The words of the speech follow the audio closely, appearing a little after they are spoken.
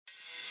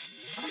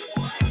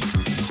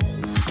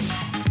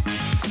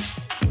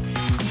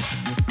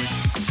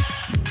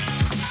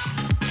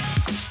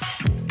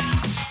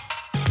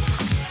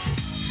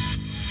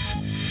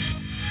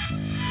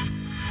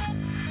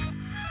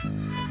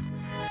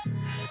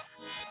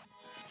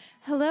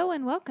Hello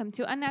and welcome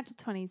to Unnatural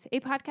 20s,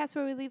 a podcast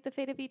where we leave the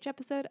fate of each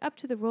episode up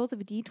to the rolls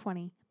of a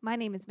d20. My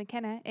name is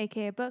McKenna,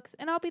 aka Books,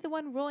 and I'll be the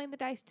one rolling the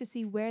dice to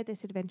see where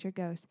this adventure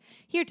goes.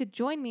 Here to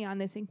join me on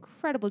this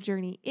incredible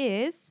journey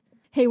is...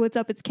 Hey, what's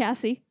up? It's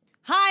Cassie.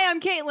 Hi, I'm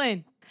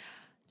Caitlin.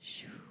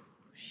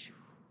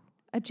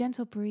 A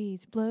gentle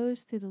breeze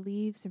blows through the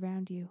leaves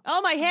around you. Oh,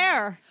 my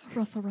hair.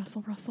 Rustle.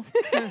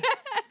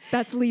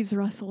 That's leaves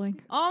rustling.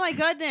 Oh, my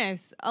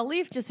goodness. A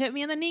leaf just hit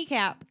me in the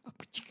kneecap.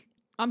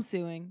 I'm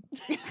suing.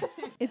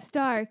 It's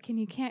dark and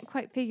you can't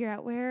quite figure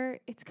out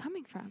where it's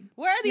coming from.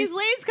 Where are these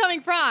leaves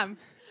coming from?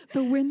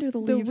 The wind or the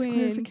leaves? You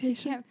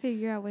Clarification. can't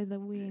figure out where the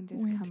wind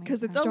is coming because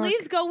from. it's The dark.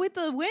 leaves go with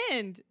the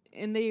wind,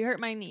 and they hurt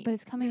my knee. But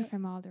it's coming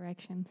from all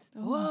directions.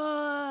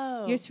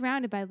 Whoa. You're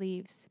surrounded by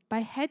leaves, by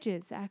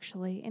hedges,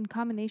 actually. In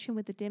combination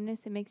with the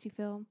dimness, it makes you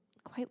feel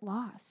quite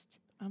lost.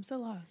 I'm so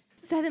lost.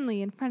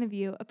 Suddenly, in front of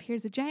you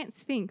appears a giant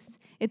sphinx,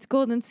 its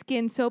golden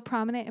skin so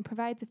prominent it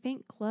provides a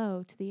faint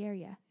glow to the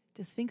area.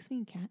 Does Sphinx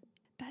mean cat?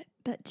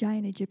 That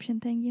giant Egyptian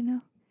thing, you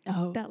know?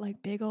 Oh. That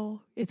like big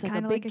ol'... It's like a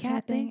kind of big like a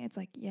cat thing? It's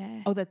like,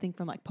 yeah. Oh, that thing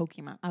from like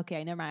Pokemon.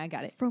 Okay, never mind. I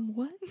got it. From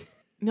what?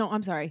 No,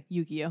 I'm sorry.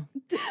 Yu-Gi-Oh.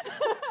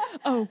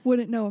 Oh,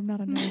 wouldn't know. I'm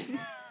not a nerd.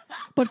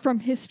 But from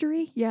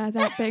history? Yeah,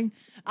 that thing.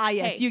 Ah,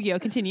 yes. Hey. Yu-Gi-Oh.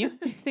 Continue.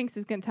 Sphinx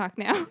is going to talk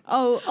now.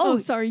 Oh,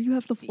 sorry. You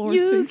have the floor.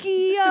 Sphinx.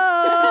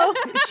 Yu-Gi-Oh.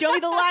 Show me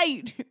the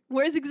light.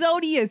 Where's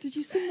Exodius? Did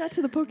you sing that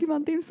to the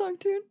Pokemon theme song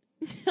tune?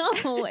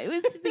 No, it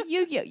was the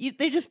Yu-Gi-Oh.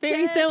 They're just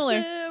very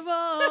similar.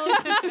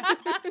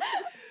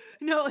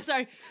 No,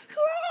 sorry.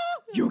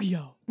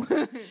 Yu-Gi-Oh.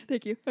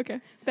 Thank you. Okay.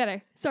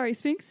 Better. Sorry,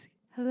 Sphinx.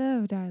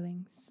 Hello,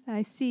 darlings.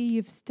 I see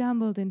you've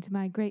stumbled into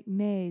my great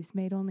maze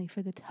made only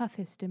for the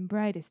toughest and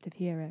brightest of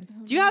heroes.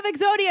 Do you have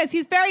Exodius?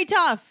 He's very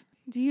tough.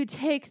 Do you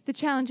take the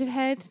challenge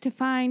ahead to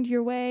find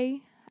your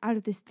way out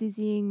of this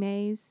dizzying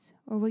maze,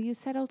 or will you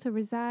settle to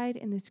reside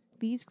in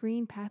these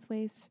green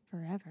pathways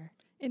forever?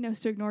 It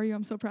knows to ignore you.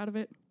 I'm so proud of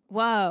it.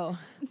 Whoa.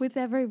 With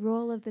every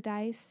roll of the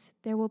dice,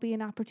 there will be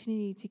an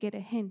opportunity to get a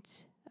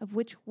hint of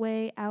which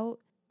way out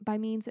by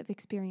means of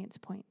experience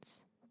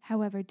points.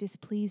 However,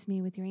 displease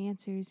me with your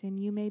answers, and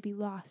you may be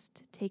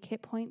lost, take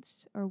hit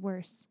points, or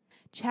worse,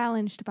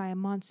 challenged by a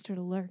monster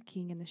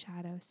lurking in the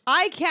shadows.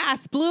 I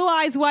cast Blue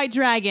Eyes White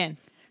Dragon.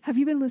 Have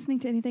you been listening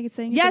to anything it's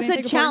saying? Yeah, Is it's it a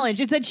anything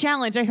challenge. It's a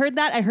challenge. I heard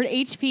that. I heard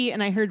HP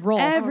and I heard roll.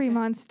 Every okay.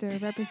 monster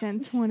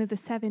represents one of the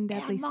 7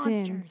 deadly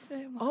sins,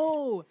 important?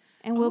 Oh.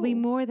 and we'll be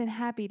more than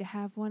happy to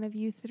have one of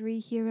you 3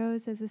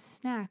 heroes as a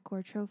snack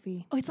or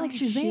trophy. Oh, it's like Oh,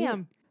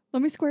 Shazam.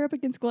 Let me square up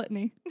against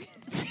gluttony.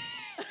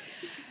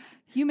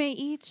 You may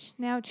each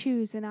now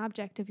choose an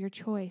object of your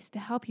choice to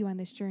help you on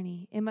this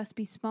journey. It must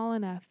be small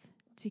enough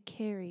to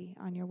carry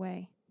on your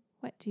way.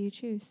 What do you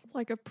choose?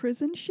 Like a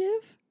prison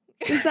shiv?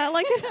 Is that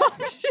like an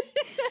option?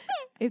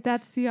 If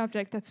that's the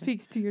object that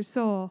speaks to your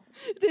soul.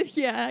 Then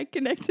yeah, I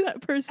connect to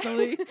that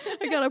personally.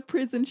 I got a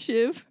prison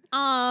shiv.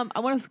 I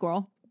want a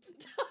squirrel.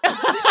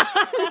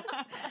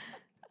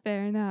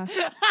 Fair enough.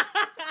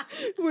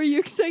 Were you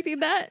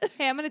expecting that?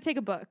 Hey, I'm going to take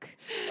a book.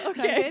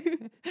 Okay.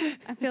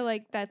 I feel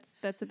like that's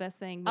the best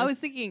thing. I was most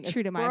thinking a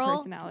true to my squirrel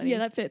personality. Yeah,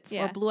 that fits.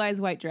 Yeah. or Blue Eyes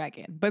White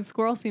Dragon. But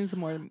squirrel seems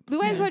more... Blue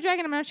Eyes Yeah. White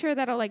Dragon, I'm not sure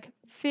that'll like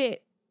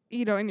fit,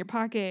 in your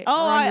pocket. Oh,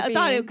 or on your I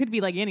thought being. it could be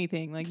like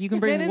anything. Like you can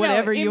No, bring no,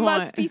 whatever no. you It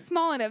want. must be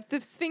small enough.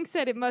 The Sphinx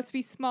said it must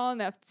be small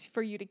enough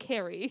for you to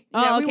carry.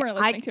 Yeah, we weren't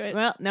listening to it.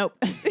 Well, nope.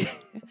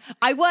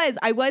 I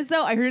was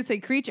though. I heard it say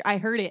creature. I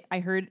heard it. I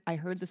heard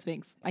the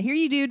Sphinx. I hear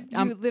you, dude.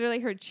 You literally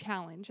heard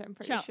challenge, I'm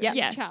pretty sure. yeah.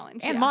 Yeah.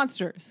 Challenge. and yeah.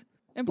 monsters.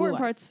 Important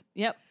Blue eyes. parts.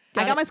 Yep.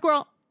 Got I got it. my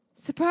squirrel.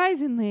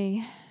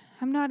 Surprisingly,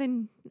 I'm not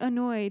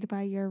annoyed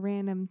by your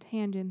random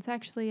tangents.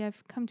 Actually,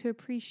 I've come to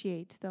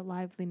appreciate the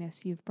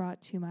liveliness you've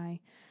brought to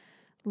my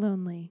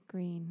lonely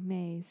green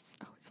maze.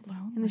 Oh, it's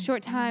alone. In the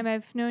short time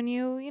I've known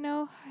you,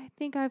 I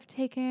think I've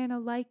taken a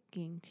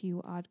liking to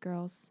you odd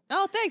girls.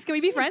 Oh, thanks. Can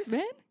we be friends?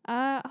 man.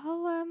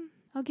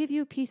 I'll give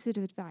you a piece of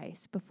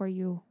advice before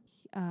you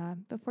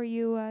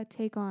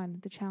take on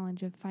the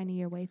challenge of finding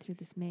your way through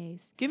this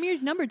maze. Give me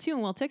your number too,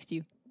 and we'll text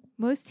you.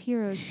 Most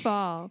heroes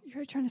fall.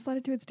 You're trying to slide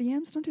it to its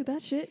DMs? Don't do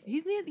that shit.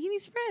 He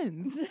needs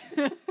friends.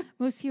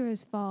 Most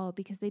heroes fall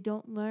because they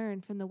don't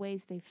learn from the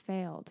ways they've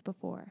failed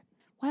before.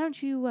 Why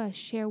don't you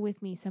share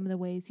with me some of the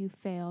ways you've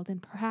failed,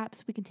 and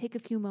perhaps we can take a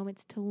few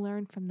moments to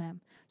learn from them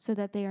so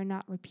that they are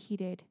not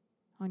repeated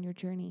on your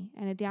journey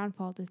and a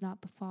downfall does not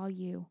befall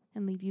you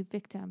and leave you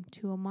victim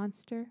to a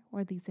monster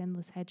or these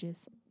endless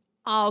hedges.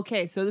 Oh,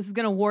 okay, so this is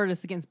gonna ward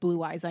us against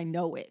Blue Eyes. I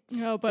know it.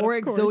 No, but or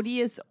of course.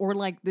 Exodius, or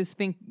like the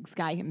Sphinx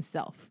guy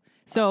himself.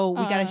 So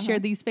we gotta share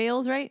these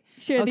fails, right?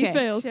 Share these Okay.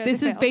 fails. Share This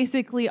the is fails.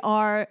 basically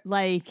our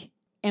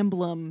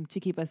emblem to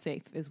keep us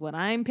safe, is what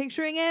I'm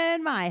picturing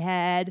in my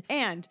head.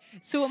 And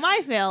so what my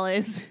fail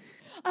is.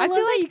 I love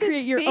that you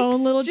create your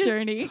own little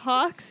journey.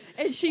 Talks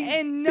And she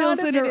and fills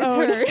none of in it her is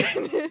own.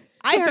 heard.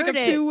 I Pick heard up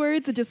it. 2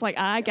 words and just like,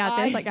 I got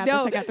this, I got this,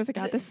 know. I got this, I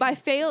got this. My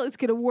fail is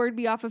going to ward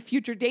me off of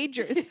future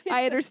dangers.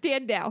 I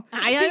understand now.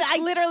 I- Sphinx I-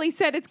 literally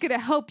said it's going to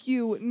help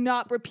you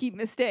not repeat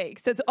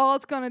mistakes. That's all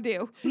it's going to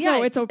do. Yeah,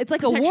 No, it's it's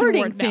like a protection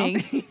warding ward now.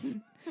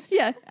 thing.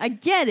 Yeah. I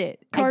get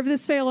it. Carve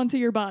this fail onto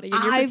your body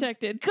and you're I'm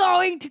protected.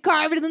 going to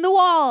carve it in the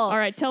wall. All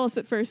right, tell us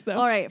it first, though.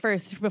 All right,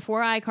 first,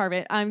 before I carve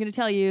it, I'm going to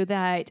tell you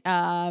that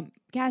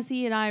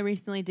Cassie and I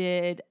recently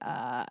did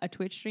a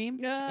Twitch stream.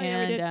 Yeah, we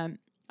and did.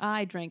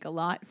 I drank a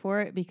lot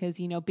for it because,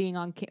 being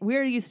on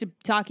we're used to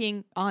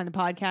talking on a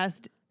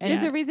podcast. And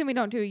There's a reason we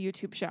don't do a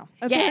YouTube show.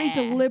 A very Yeah.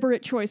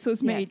 deliberate choice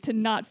was made Yes. to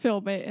not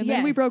film it, and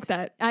then we Yes. broke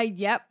that.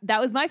 Yep, that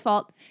was my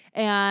fault.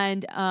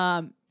 And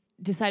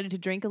decided to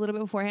drink a little bit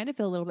beforehand to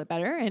feel a little bit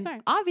better. And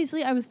Smart.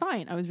 obviously I was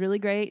fine. I was really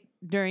great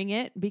during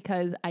it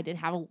because I did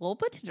have a little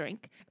bit to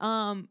drink.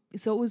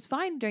 So it was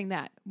fine during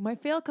that. My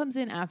fail comes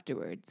in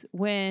afterwards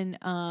when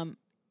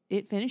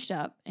it finished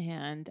up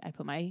and I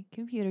put my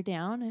computer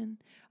down and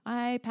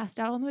I passed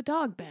out on the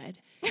dog bed.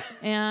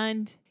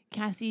 And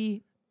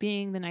Cassie,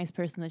 being the nice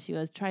person that she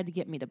was, tried to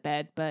get me to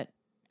bed, but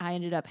I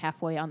ended up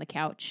halfway on the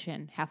couch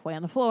and halfway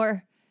on the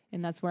floor,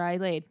 and that's where I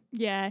laid.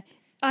 Yeah.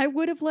 I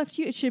would have left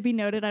you. It should be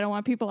noted. I don't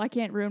want people. I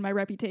can't ruin my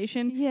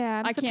reputation. Yeah,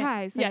 I'm I can't-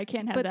 surprised. yeah, I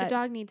can't have but that. the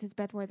dog needs his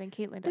bed more than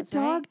Caitlin The does,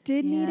 dog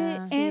did need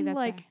Yeah. it, See, and that's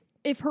like why.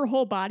 if her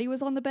whole body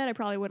was on the bed, I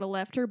probably would have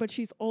left her. But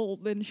she's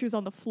old, and she was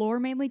on the floor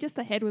mainly. Just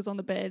the head was on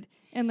the bed,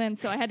 and then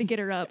so I had to get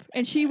her up,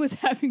 and she was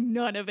having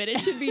none of it. It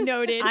should be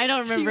noted. I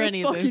don't remember she was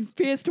any of fucking this.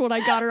 pissed when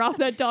I got her off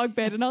that dog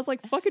bed, and I was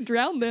like, "Fucking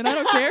drown, then I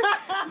don't care."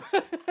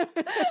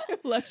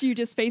 Left you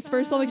just face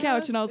first on the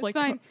couch, and I was It's like,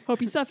 fine.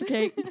 "Hope you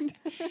suffocate."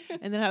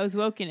 And then I was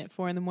woken at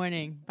 4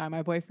 a.m. by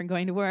my boyfriend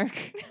going to work.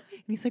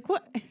 And he's like,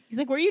 "What?" He's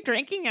like, "Were you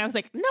drinking?" And I was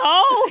like,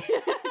 "No,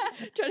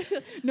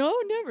 No,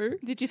 never.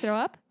 Did you throw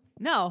up?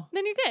 no."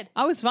 Then you're good.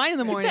 I was fine in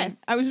the morning.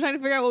 Success. I was trying to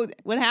figure out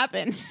what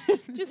happened.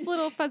 Just a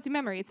little fuzzy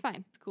memory. It's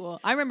fine. It's cool.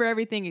 I remember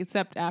everything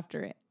except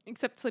after it.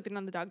 Except sleeping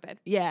on the dog bed.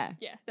 Yeah.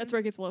 Yeah, that's where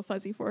it gets a little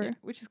fuzzy for her. Yeah,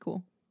 which is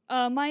cool.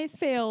 My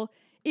fail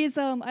is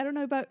I don't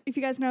know about if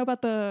you guys know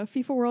about the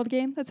FIFA World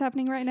game that's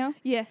happening right now.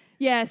 Yeah.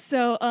 Yeah,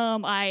 so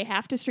I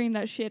have to stream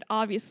that shit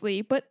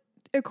obviously, but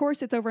of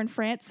course it's over in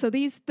France. So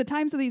the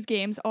times of these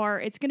games are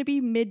it's going to be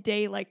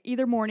midday, like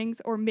either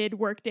mornings or mid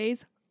work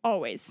days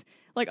always.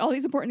 Like all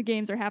these important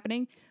games are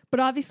happening, but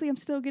obviously I'm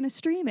still going to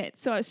stream it.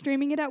 So I was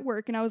streaming it at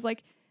work and I was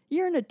like,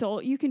 you're an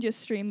adult. You can just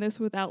stream this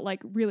without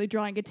like really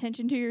drawing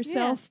attention to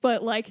yourself.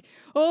 But like,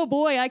 oh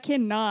boy, I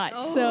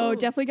cannot. So Oh.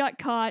 definitely got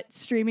caught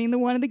streaming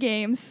one of the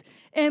games.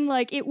 And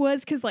like, it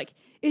was because like,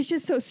 it's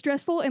just so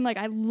stressful. And like,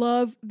 I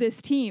love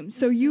this team.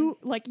 So you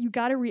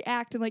got to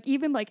react. And like,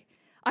 even like,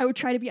 I would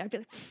try to I'd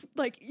be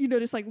like,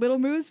 just like little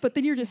moves, but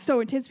then you're just so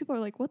intense. People are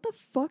like, what the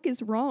fuck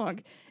is wrong?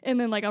 And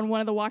then like on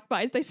one of the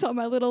walk-bys, they saw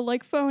my little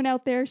like phone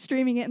out there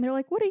streaming it. And they're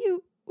like, what are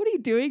you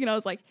doing? And I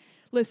was like,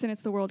 listen,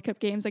 it's the World Cup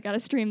games. I got to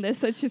stream this.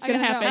 So it's just going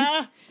to gotta know.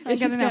 happen. I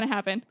It's just gotta know. going to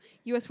happen.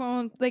 US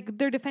won't, like,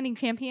 they're defending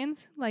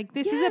champions. Like,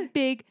 this is Yeah. a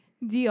big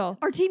deal.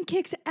 Our team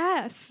kicks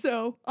ass.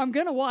 So I'm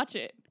going to watch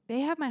it.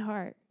 They have my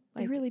heart.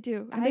 They Like, really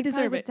do. And I they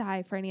deserve would it.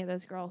 die for any of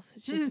those girls.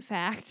 It's just a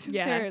fact.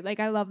 Yeah. They're, like,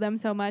 I love them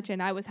so much,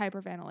 and I was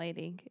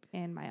hyperventilating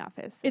in my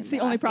office. It's in the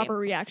the only last game. proper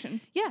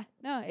reaction. Yeah,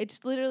 no, it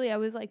just literally, I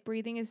was like,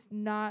 breathing is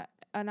not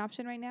an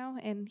option right now.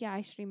 And yeah,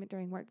 I stream it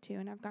during work too,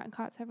 and I've gotten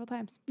caught several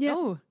times. Yeah.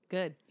 Oh,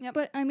 good.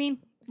 But I mean,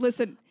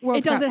 listen, World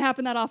it doesn't Cup.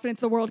 happen that often.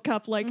 It's the World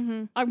Cup. Like,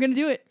 Mhm. I'm going to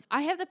do it.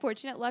 I have the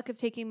fortunate luck of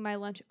taking my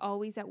lunch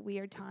always at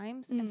weird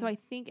times. And so Mm. I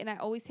think, and I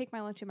always take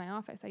my lunch in my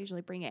office. I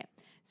usually bring it.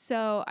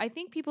 So I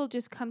think people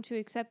just come to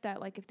accept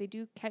that, like, if they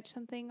do catch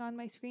something on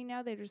my screen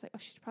now, they're just like, oh,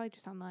 she's probably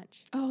just on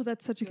lunch. Oh,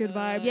 that's such a good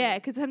vibe. Yeah,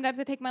 because sometimes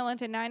I take my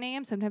lunch at 9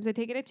 a.m., sometimes I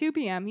take it at 2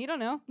 p.m. You don't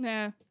know.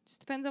 Nah. Just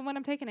depends on when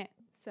I'm taking it.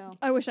 So.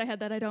 I wish I had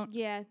that. I don't.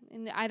 Yeah,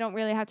 and I don't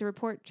really have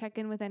to check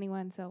in with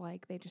anyone, so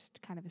like they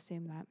just kind of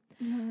assume that.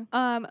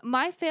 Yeah.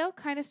 My fail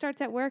kind of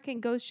starts at work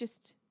and goes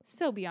just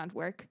so beyond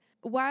work.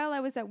 While I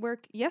was at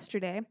work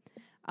yesterday,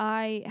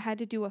 I had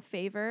to do a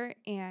favor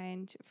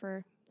and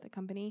for the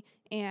company,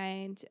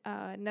 and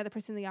another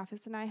person in the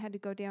office and I had to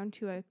go down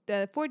to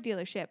a Ford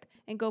dealership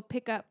and go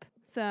pick up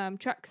some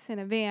trucks and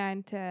a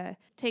van to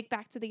take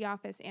back to the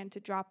office and to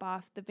drop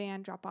off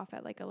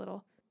at like a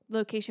little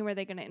location where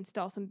they're going to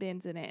install some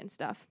bins in it and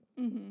stuff.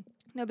 Mm-hmm.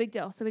 No big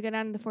deal. So we go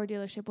down to the Ford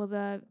dealership. Well,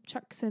 the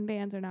trucks and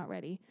vans are not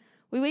ready.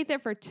 We wait there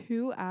for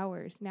 2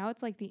 hours. Now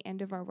it's like the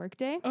end of our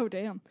workday. Oh,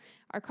 damn.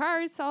 Our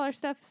cars, all our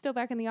stuff is still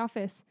back in the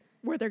office.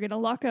 Where they're going to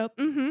lock up.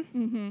 Mm-hmm.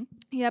 Mm-hmm.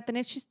 Yep, and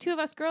it's just 2 of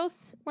us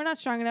girls. We're not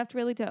strong enough to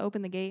really to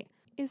open the gate.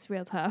 It's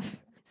real tough.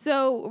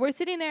 So we're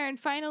sitting there, and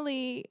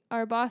finally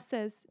our boss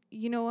says,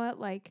 you know what?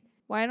 Like,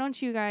 why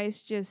don't you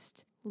guys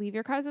just leave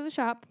your cars at the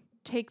shop,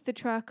 take the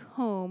truck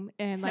home,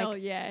 and like Hell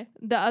yeah.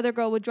 the other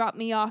girl would drop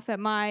me off at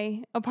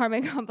my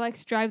apartment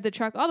complex, drive the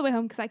truck all the way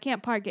home because I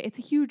can't park it. It's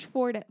a huge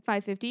Ford at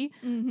 550.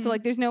 Mm-hmm. So,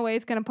 like, there's no way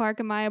it's going to park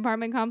in my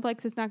apartment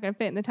complex. It's not going to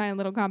fit in the tiny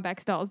little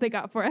compact stalls they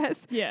got for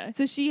us. Yeah.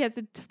 So she has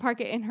to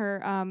park it in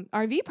her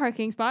RV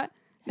parking spot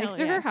next Hell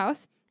to yeah. her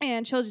house,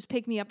 and she'll just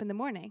pick me up in the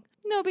morning.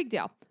 No big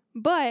deal.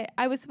 But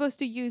I was supposed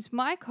to use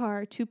my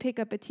car to pick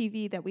up a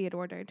TV that we had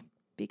ordered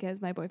because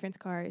my boyfriend's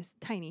car is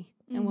tiny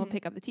and will Mhm.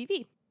 pick up the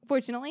TV.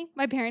 Fortunately,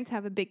 my parents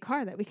have a big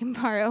car that we can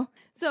borrow.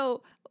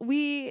 So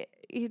I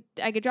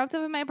get dropped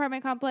off in my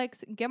apartment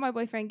complex, get my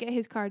boyfriend, get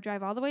his car,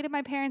 drive all the way to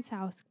my parents'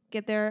 house,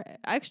 get their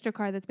extra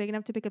car that's big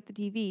enough to pick up the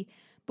TV.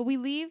 But we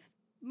leave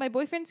my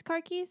boyfriend's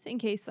car keys in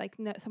case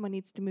someone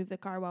needs to move the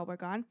car while we're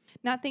gone.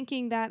 Not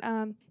thinking that,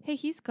 hey,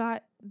 he's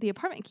got the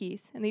apartment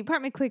keys and the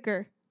apartment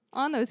clicker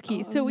on those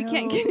keys, so we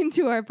can't get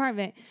into our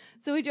apartment.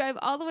 So we drive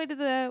all the way to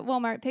the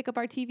Walmart, pick up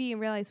our TV,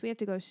 and realize we have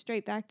to go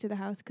straight back to the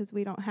house because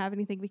we don't have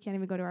anything. We can't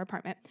even go to our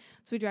apartment.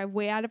 So we drive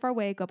way out of our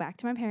way, go back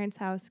to my parents'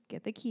 house,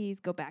 get the keys,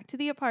 go back to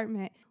the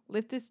apartment,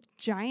 lift this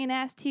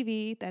giant-ass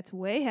TV that's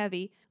way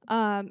heavy,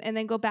 and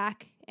then go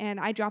back, and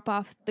I drop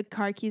off the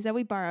car keys that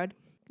we borrowed.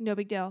 No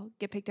big deal.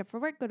 Get picked up for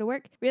work, go to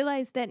work.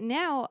 Realize that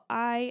now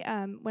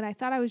when I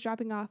thought I was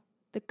dropping off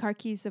the car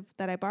keys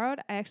that I borrowed,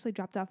 I actually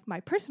dropped off my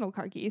personal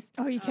car keys.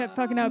 Oh, you kept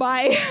fucking up.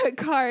 My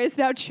car is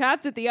now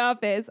trapped at the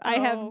office. I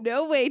Oh. have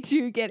no way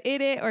to get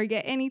in it or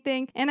get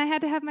anything. And I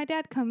had to have my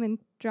dad come and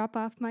drop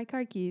off my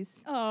car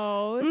keys.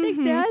 Oh,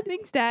 thanks, Mhm. Dad.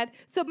 Thanks, Dad.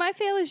 So my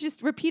fail is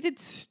just repeated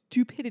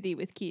stupidity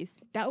with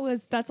keys.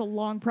 That's a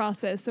long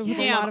process. So it was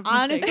a Damn, lot of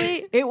mistakes.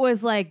 honestly, it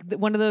was like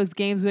one of those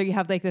games where you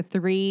have like the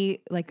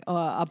three, like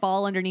a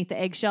ball underneath the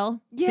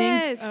eggshell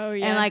things. Oh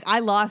yeah. And like I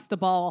lost the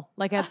ball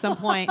like at some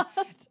point.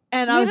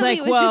 And I was Literally,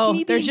 like, it was just whoa,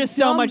 me there's being just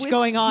so dumb much with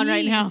going on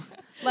right now. keys.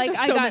 Like There's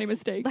I so got many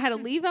mistakes. I had to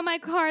leave on my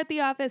car at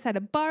the office, had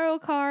to borrow a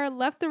car,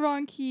 left the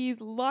wrong keys,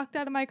 locked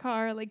out of my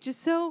car, like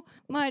just so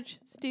much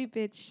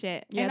stupid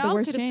shit. Yeah, and the all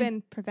worst could have chain.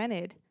 been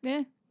prevented.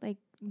 Yeah. Like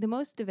the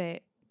most of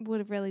it would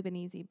have really been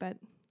easy, but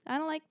I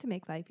don't like to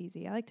make life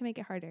easy. I like to make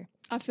it harder.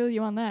 I feel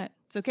you on that.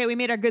 It's okay. We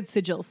made our good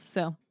sigils.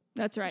 So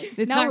That's right.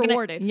 it's now not gonna-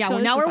 rewarded. Yeah, so well,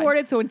 this now is we're fine.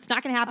 rewarded. So it's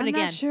not going to happen I'm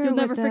again. not sure You'll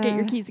what never forget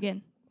your the- keys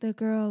again. The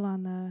girl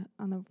on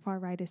the far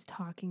right is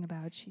talking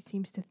about. She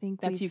seems to think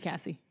That's you,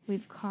 Cassie.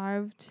 we've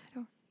carved I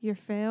don't- your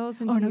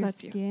fails Oh, into no, your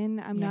that's you. skin.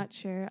 I'm Yeah. not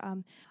sure.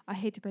 I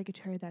hate to break it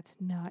to her, that's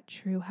not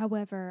true.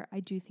 However, I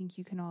do think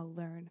you can all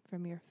learn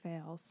from your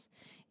fails,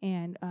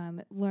 and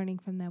learning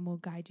from them will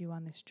guide you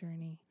on this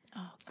journey.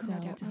 Oh, So,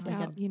 God, just no like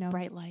doubt. a you know,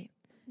 bright light.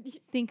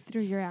 think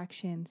through your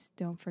actions.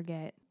 Don't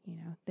forget,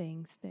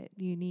 things that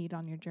you need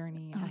on your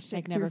journey. And,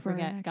 Hashtag never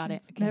forget. Got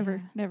it. Okay. Never,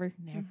 Yeah. never.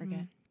 Never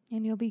forget.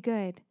 and you'll be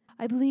good.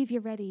 I believe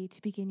you're ready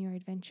to begin your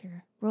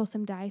adventure. Roll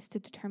some dice to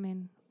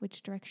determine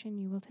which direction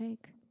you will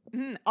take.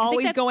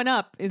 Always that's- going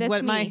up is That's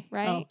what me, my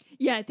right?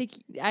 Yeah, I think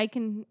I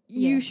can.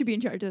 you yeah. should be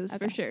in charge of this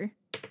for Okay. sure.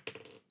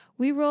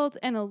 We rolled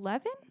an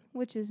 11,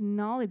 which is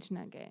knowledge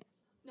nugget.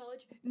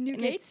 Knowledge. New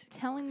And gates. it's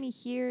telling me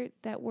here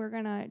that we're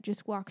gonna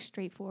just walk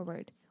straight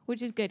forward,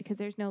 which is good because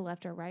there's no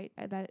left or right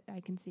that I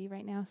can see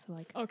right now. So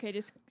like, Okay,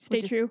 just we'll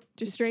stay true.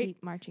 Just straight.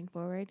 keep marching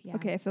forward. Yeah.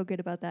 Okay, I feel good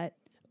about that.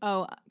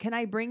 Oh, can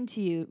I bring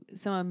to you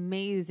some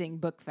amazing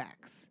book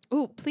facts?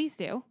 Oh, please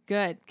do.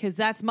 Good, because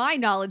that's my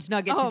knowledge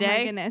nugget Oh, my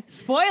today. goodness.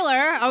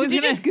 Spoiler! I was Did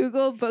you gonna just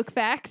Google book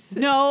facts?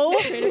 no,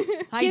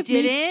 I Give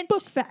me didn't.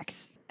 book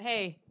facts.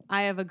 Hey,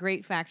 I have a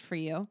great fact for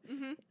you.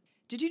 Mhm.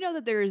 Did you know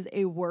that there is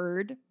a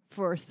word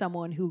for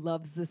someone who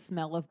loves the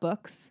smell of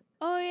books?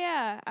 Oh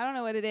yeah, I don't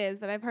know what it is,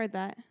 but I've heard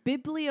that.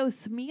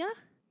 Bibliosmia?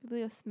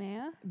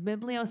 Bibliosmia.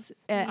 Biblios.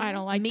 I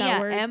don't like Mia,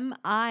 that word.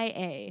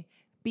 MIA.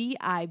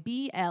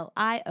 BIBLIOSMIA.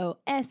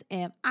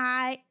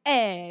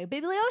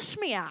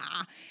 Bibliosmia.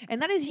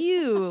 And that is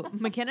you,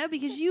 McKenna,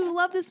 because you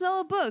love the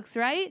smell of books,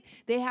 right?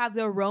 They have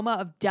the aroma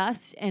of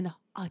dust and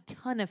a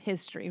ton of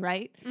history,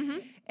 right? Mm-hmm.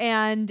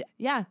 And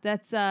yeah,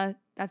 that's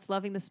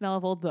loving the smell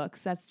of old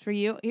books. That's for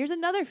you. Here's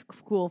another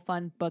cool,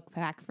 fun book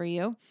fact for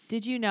you.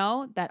 Did you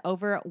know that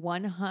over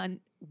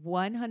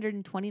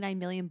 129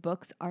 million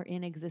books are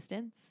in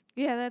existence?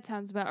 Yeah, that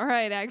sounds about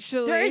right.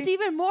 Actually, There's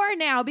even more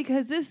now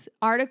because this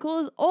article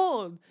is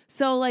old.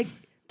 So like,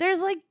 there's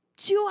like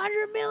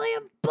 200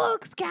 million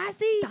books,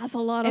 Cassie. That's a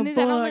lot and of is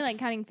books. that only like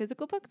counting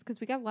physical books?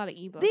 Because we got a lot of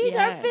ebooks. These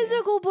Yeah. are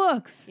physical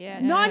books, Yeah,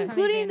 not yeah. Not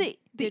including even the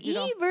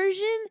digital.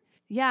 e-version.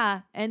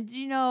 Yeah, and do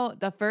you know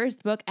the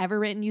first book ever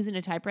written using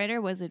a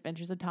typewriter was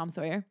Adventures of Tom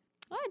Sawyer?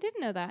 Oh, I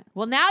didn't know that.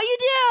 Well, now you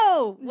do.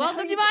 Now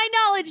Welcome you to my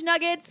knowledge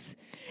nuggets.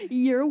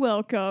 You're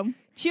welcome.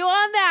 Chew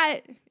on that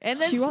and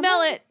then Chew on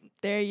smell that? it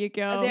There you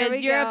go. There because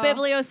we you're a go.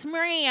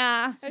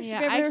 bibliosmria.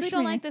 Yeah, I actually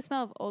don't Bibliosmia. like the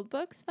smell of old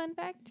books. Fun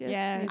fact. Just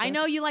Yeah. new I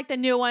know books. you like the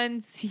new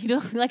ones. You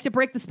don't like to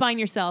break the spine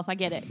yourself. I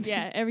get it.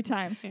 Yeah, every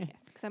time. Yes,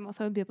 because I'm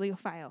also a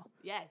bibliophile.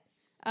 Yes.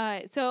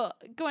 So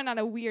going on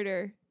a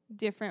weirder,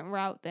 different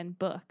route than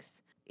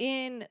books.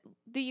 In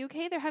the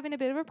UK, they're having a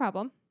bit of a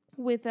problem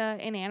with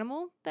an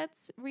animal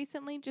that's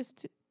recently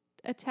just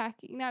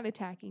not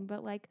attacking,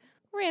 but like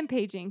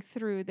rampaging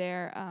through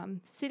their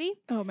city.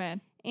 Oh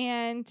man.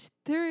 And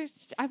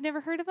I've never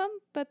heard of them,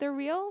 but they're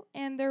real,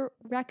 and they're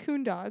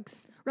raccoon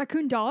dogs.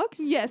 Raccoon dogs?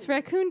 Yes,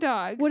 raccoon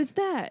dogs. What is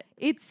that?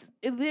 It's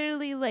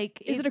literally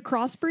like... Is it a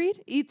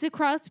crossbreed? It's a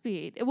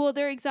crossbreed. Well,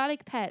 they're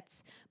exotic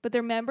pets, but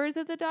they're members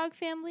of the dog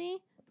family,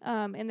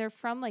 and they're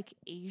from like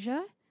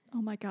Asia.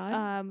 Oh my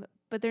god.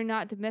 but they're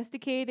not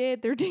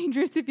domesticated. They're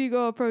dangerous if you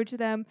go approach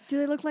them. Do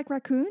they look like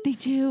raccoons? They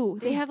do.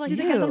 They have like do.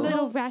 they got the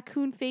little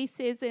raccoon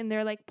faces, and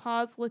their like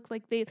paws look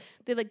like they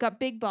like got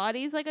big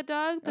bodies like a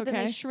dog, but then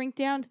Okay. they shrink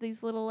down to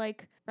these little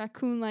like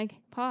raccoon like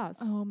paws.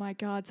 Oh my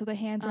god! So the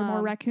hands are more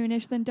Um,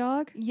 raccoonish than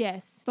dog.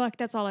 Yes. Fuck,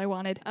 that's all I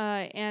wanted.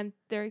 And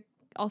they're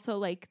also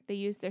like they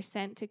use their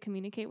scent to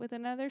communicate with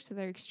another, so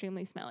they're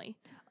extremely smelly.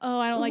 Oh,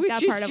 I don't like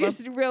that Which part is of them.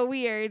 just real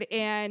weird.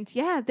 And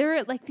yeah,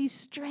 they're like these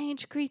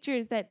strange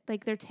creatures that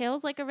like their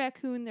tail's like a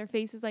raccoon, their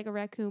face is like a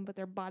raccoon, but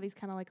their body's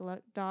kind of like a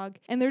dog,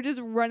 and they're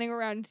just running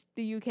around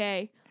the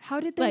UK. How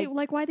did they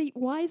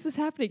why is this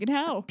happening and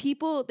how?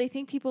 They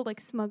think people like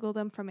smuggle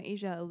them from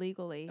Asia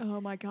illegally. Oh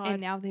my god!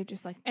 And now they're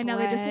just like And now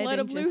they just bred let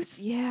and 'em loose?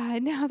 Yeah,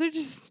 and now they're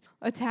just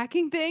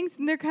attacking things,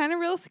 and they're kind of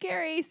real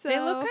scary. So They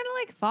look kind of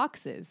like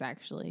foxes,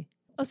 actually.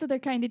 Oh, so they're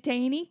kind of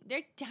tiny.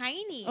 They're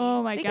tiny.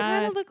 Oh my they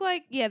kind god! of look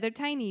like they're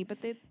tiny,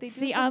 but they do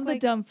See, look I'm the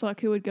like, dumb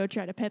fuck who would go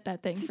try to pet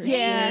that thing for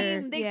Yeah.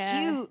 sure. They're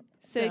Yeah. cute.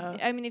 So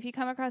I mean, if you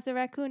come across a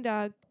raccoon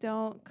dog,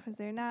 don't, because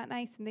they're not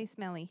nice and they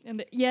smelly. And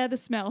the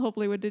smell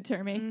hopefully would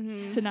deter me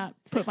Mhm. to not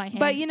put my hand.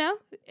 But you know,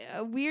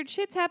 weird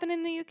shit's happen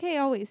in the UK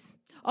always.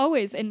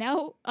 always, and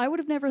now I would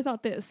have never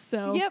thought this.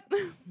 So Yep.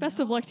 best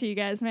of luck to you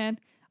guys, man.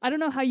 I don't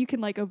know how you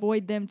can like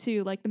avoid them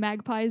too. Like the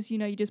magpies, you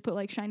just put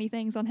like shiny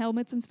things on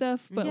helmets and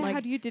stuff. But yeah, how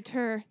like do you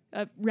deter?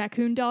 a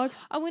raccoon dog,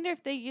 I wonder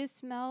if they use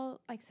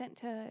smell like scent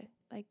to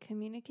like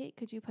communicate.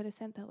 Could you put a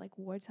scent that like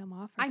wards them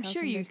off? Or I'm tells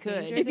sure them you there's could.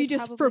 danger? if you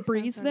There's just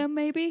probably Febreze some them,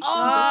 maybe.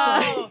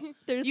 Oh!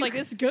 They're just You like,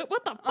 this is good.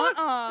 What the fuck?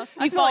 I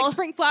You smell follow- like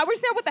spring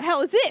flowers now. What the hell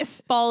is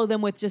this? Follow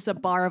them with just a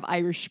bar of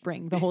Irish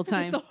Spring the whole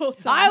time. Just the whole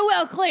time. I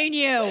will clean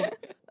you.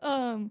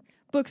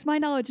 Books, my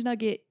knowledge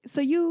nugget.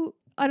 So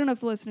I don't know if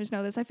the listeners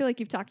know this. I feel like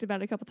you've talked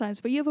about it a couple times,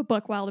 but you have a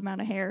buck wild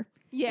amount of hair.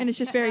 Yeah. And it's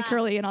just very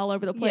curly and all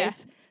over the Yeah.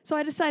 place. So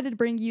I decided to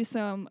bring you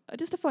some,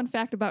 just a fun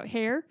fact about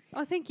hair.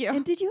 Oh, thank you.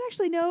 And did you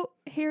actually know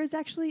hair is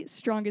actually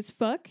strong as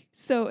fuck?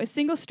 So a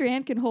single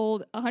strand can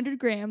hold 100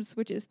 grams,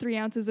 which is 3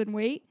 ounces in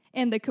weight.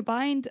 And the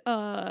combined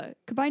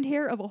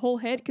hair of a whole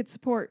head could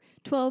support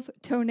 12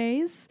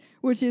 toenays,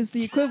 which is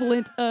the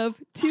equivalent of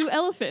 2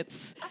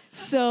 elephants.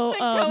 So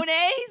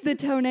Toenays? the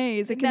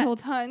toenays, it can That hold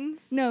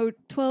tons. no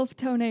 12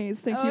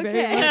 toenays. Thank you very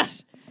Okay.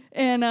 much.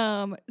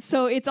 And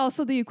so it's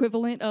also the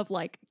equivalent of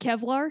like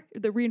Kevlar,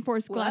 the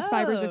reinforced glass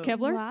fibers of Whoa.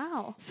 Kevlar.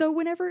 Wow. So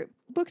whenever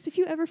Books, if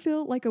you ever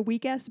feel like a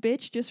weak ass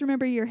bitch, just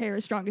remember your hair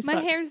is strong as My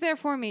fuck. hair's there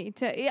for me.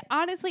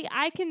 Honestly,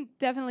 I can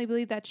definitely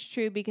believe that's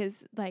true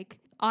because like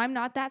I'm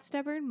not that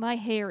stubborn. My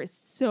hair is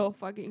so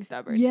fucking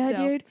stubborn. Yeah,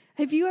 so. dude.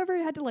 Have you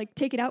ever had to like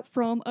take it out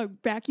from a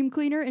vacuum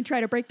cleaner and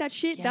try to break that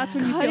shit? That's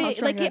when you Cut feel how it,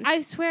 strong like you are.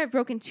 I swear I've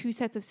broken 2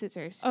 sets of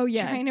scissors. Oh,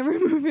 yeah. trying to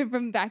remove it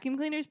from vacuum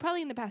cleaners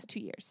probably in the past 2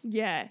 years.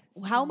 Yeah.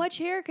 How much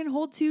hair can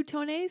hold 2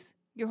 toenays?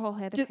 Your whole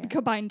head of Just hair.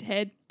 combined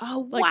head.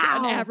 Oh, Like wow.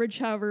 an average,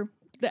 however,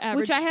 the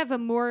average. Which I have a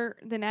more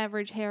than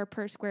average hair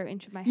per square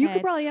inch of my You head.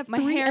 could probably have my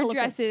 3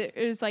 hairdresser elephants.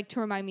 is like to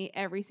remind me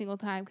every single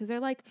time because they're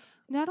like,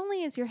 not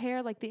only is your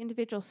hair like the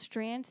individual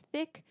strands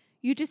thick,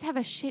 you just have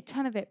a shit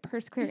ton of it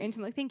per square inch.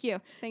 I'm like, thank you.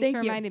 Thanks Thank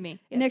for you. reminding me.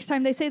 Next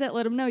time they say that,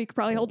 let them know you could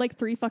probably hold like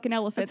 3 fucking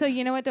elephants. So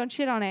you know what? Don't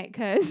shit on it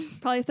because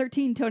Probably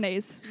 13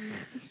 toenays.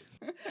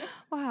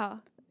 wow.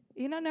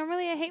 You know,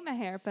 normally I hate my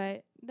hair,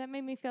 but that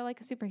made me feel like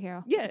a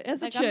superhero. Yeah,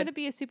 as Like it I'm should. gonna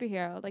be a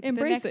superhero. Like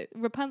Embrace the it.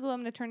 next Rapunzel, I'm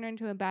gonna turn her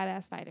into a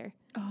badass fighter.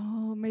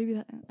 Oh, maybe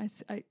that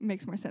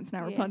makes more sense now,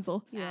 Yeah.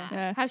 Rapunzel. Yeah.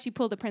 Yeah. How she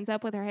pulled the prince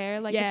up with her hair.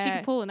 Like if she Yeah.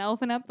 could pull an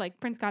elephant up, like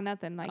Prince got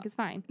nothing. Like it's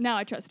fine. Now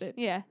I trust it.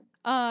 Yeah.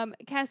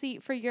 Cassie,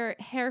 for your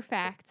hair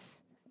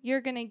facts,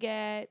 you're gonna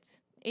get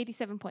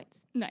 87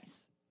 points.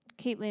 Nice.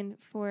 Caitlin,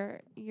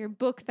 for your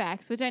book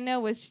facts, which I know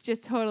was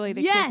just totally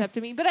the Yes. kiss up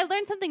to me, but I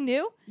learned something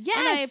new. Yes.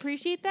 And I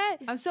appreciate that.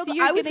 I'm so,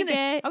 you're I was gonna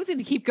get I was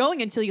gonna keep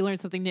going until you learned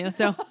something new.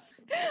 So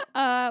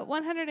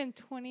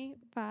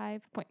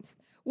 125 points.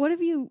 What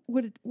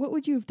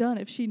would you have done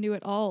if she knew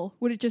it all?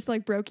 Would it just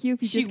like broke you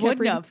if you she just kept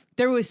wouldn't reading? have.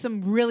 There was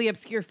some really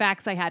obscure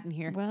facts I had in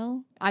here.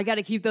 Well, I got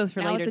to keep those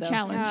for Now later. it's a though.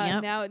 challenge.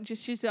 Yep. Now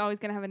she's always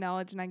gonna have a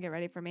knowledge and not get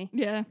ready for me.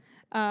 yeah.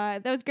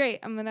 That was great.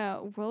 I'm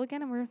gonna roll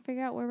again and we're gonna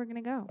figure out where we're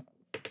gonna go.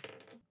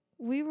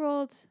 We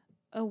rolled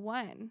a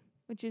 1,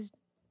 which is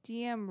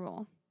DM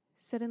roll.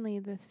 Suddenly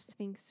the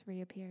Sphinx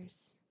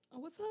reappears. Oh,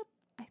 what's up?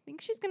 I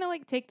think she's gonna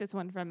like take this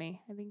one from me.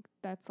 I think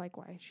that's like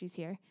why she's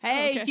here.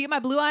 Hey, okay. do you get my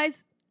blue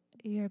eyes?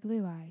 Your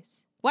blue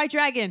eyes. White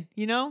dragon,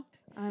 you know?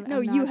 No,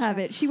 I'm you not have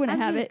sure. it. She wouldn't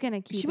I'm have just it.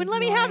 gonna keep She wouldn't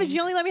let me have it. She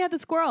ignoring. only let me have the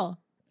squirrel.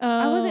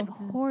 I wasn't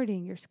Oh.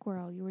 hoarding your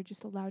squirrel. You were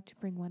just allowed to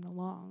bring one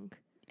along.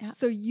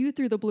 So you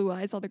threw the blue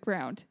eyes on the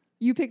ground.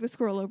 You picked the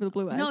squirrel over the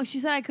blue eyes. No,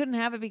 she said I couldn't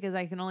have it because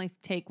I can only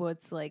take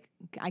what's like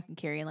I can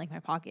carry in like my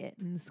pocket,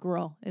 and the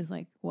squirrel is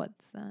like,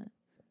 what's that?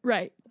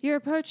 Right. You're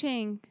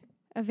approaching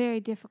a very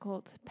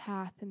difficult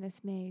path in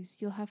this maze.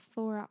 You'll have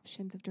 4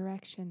 options of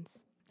directions.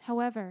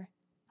 However,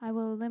 I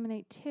will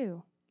eliminate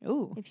 2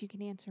 Ooh. if you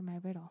can answer my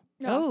riddle.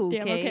 Oh, okay.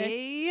 damn,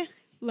 okay.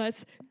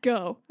 Let's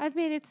go. I've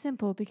made it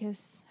simple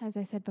because, as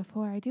I said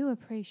before, I do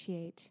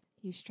appreciate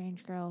you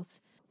strange girls.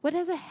 What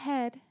has a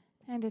head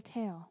and a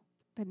tail,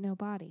 but no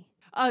body?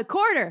 A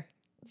quarter.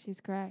 She's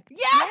correct.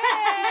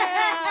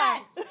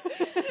 Yes!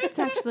 It's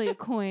actually a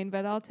coin,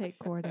 but I'll take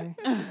quarter.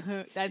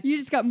 That's You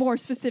just got more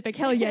specific.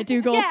 Hell yeah,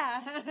 Dougal.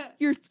 yeah.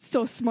 You're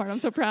so smart. I'm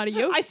so proud of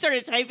you. I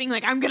started typing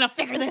like I'm gonna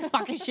figure this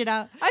fucking shit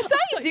out. I saw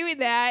you doing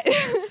that.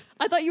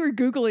 I thought you were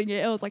Googling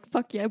it. I was like,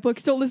 fuck yeah,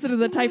 books. Don't listen to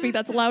the typing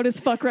that's loud as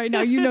fuck right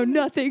now. You know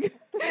nothing.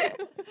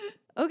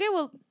 Okay,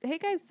 well, hey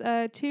guys,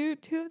 two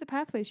of the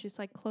pathways just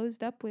like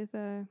closed up with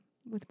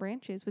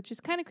branches, which is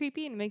kind of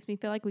creepy, and it makes me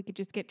feel like we could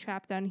just get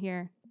trapped down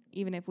here,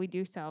 even if we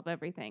do solve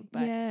everything.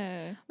 But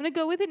Yeah. I'm gonna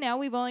go with it now.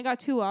 We've only got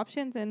 2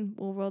 options, and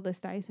we'll roll this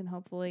dice and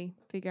hopefully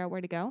figure out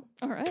where to go.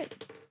 All right.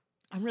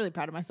 I'm really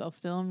proud of myself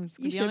still. I'm just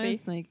gonna You be should be.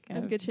 honest. Like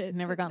That's I've good shit.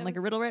 Never gotten That like a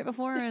was- riddle right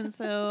before, and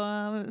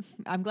so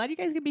I'm glad you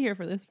guys could be here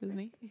for this with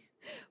me.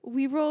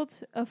 We rolled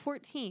a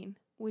 14,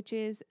 which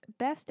is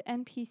best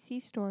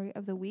NPC story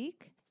of the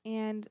week,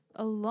 and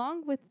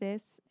along with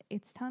this,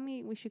 it's telling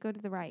me we should go to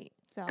the right.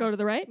 So Go to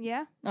the right.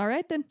 yeah. All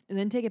right then. And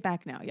then take it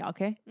back now, y'all.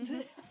 Okay.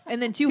 Mhm.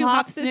 And then 2 2 hops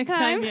hops this next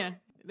time. time? Yeah.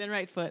 Then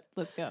right foot.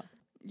 Let's go.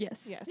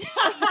 Yes. Yes.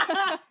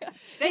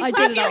 Then I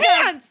clap did it your all.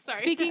 hands. Sorry.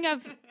 Speaking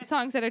of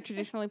songs that are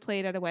traditionally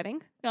played at a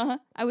wedding, Uh-huh.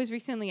 I was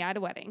recently at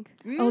a wedding.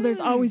 Oh, there's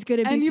always good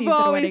NPCs And you've at a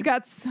always wedding.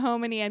 got so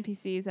many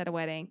NPCs at a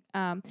wedding.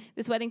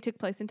 This wedding took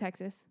place in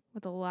Texas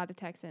with a lot of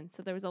Texans.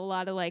 So there was a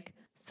lot of like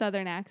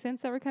Southern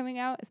accents that were coming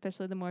out,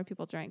 especially the more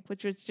people drank,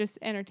 which was just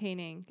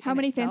entertaining. How in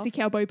many itself. fancy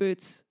cowboy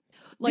boots?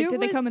 Like, There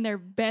did they come was- in their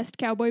best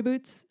cowboy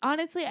boots?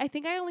 Honestly, I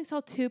think I only saw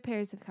 2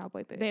 pairs of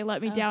cowboy boots. They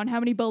let me Oh. down. How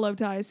many bolo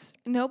ties?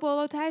 No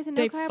bolo ties and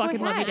no They cowboy fucking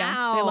let me hats.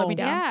 down. They let me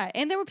Wow. down. Yeah,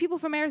 and there were people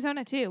from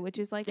Arizona too, which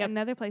is like Yep.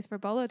 another place for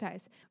bolo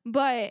ties.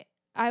 But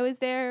I was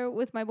there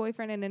with my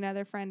boyfriend and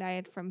another friend I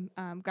had from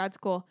grad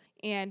school,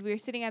 and we were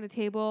sitting at a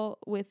table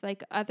with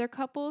like other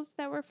couples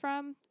that were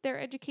from their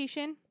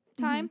education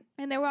time,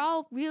 and they were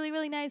all really,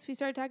 really nice. We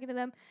started talking to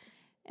them.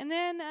 And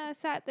then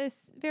sat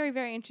this very,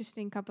 very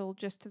interesting couple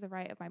just to the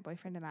right of my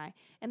boyfriend and I.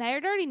 And I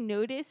had already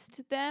noticed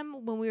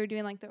them when we were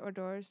doing like the hors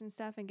d'oeuvres and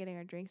stuff and getting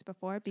our drinks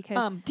before because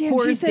Damn, she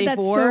Hors said that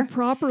so d'oeuvre.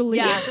 properly.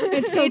 Yeah.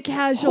 It's so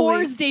casually.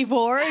 Hors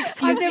d'oeuvre.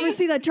 Excuse I've me. never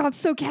seen that drop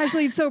so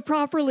casually and so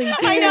properly. Damn.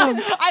 I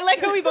know. I like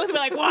how we both were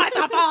like, "What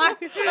the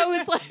fuck?" I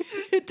was like,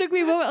 it took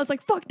me a moment. I was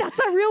like, fuck, that's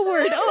that real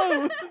word.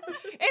 Oh,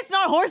 It's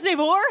not horse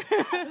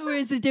d'oeuvre.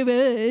 where's the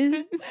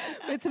dude?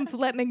 with some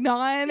Filet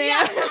Mignon.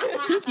 Yeah.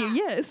 Thank you.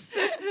 Yes.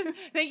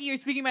 Thank you. You're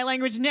speaking my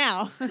language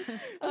now.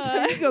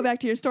 So you go back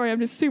to your story. I'm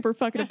just super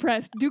fucking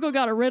impressed. Dougal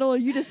got a riddle.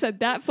 You just said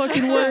that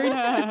fucking word.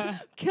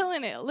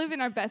 Killing it,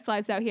 living our best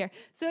lives out here.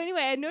 So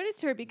anyway, I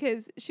noticed her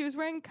because she was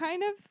wearing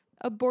kind of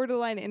a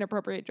borderline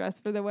inappropriate dress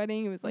for the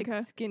wedding. It was like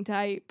Okay. skin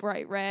tight,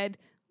 bright red,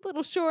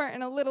 little short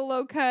and a little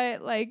low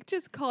cut, like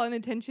just calling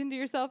attention to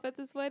yourself at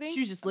this wedding. She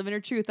was just living her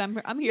truth. I'm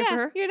here for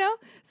her. You know?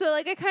 So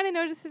like I kind of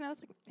noticed it and I was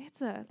like, it's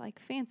a like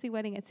fancy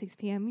wedding at 6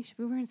 p.m. You should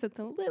be wearing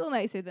something a little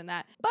nicer than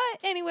that. But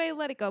anyway,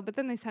 let it go. But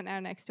then they sat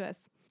down next to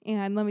us.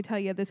 And let me tell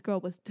you, this girl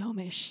was dumb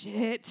as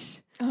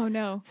shit. Oh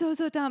no. So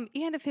dumb.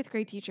 And a 5th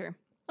grade teacher.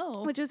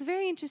 Oh. Which was a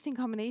very interesting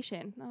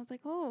combination. And I was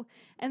like, oh.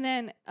 And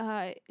then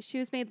she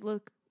was made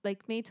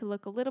to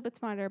look a little bit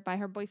smarter by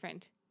her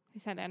boyfriend who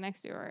sat down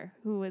next to her,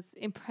 who was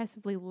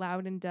impressively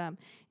loud and dumb.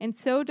 And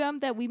so dumb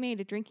that we made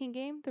a drinking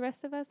game, the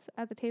rest of us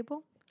at the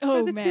table, Oh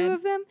for the man. 2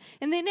 of them.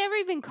 And they never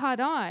even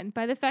caught on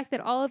by the fact that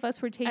all of us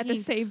were taking At the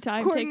same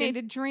time,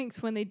 coordinated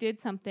drinks when they did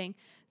something.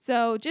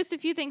 So just a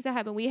few things that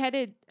happened. We had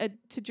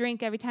to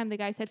drink every time the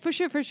guy said, for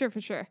sure, for sure, for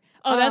sure.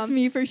 Oh, that's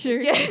me for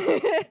sure.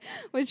 Yeah,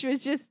 which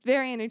was just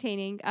very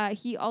entertaining.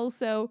 He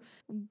also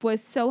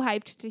was so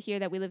hyped to hear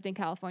that we lived in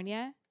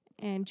California.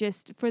 And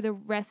just for the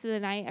rest of the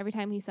night, every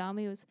time he saw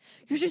me, it was,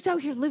 you're just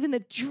out here living the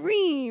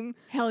dream.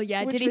 Hell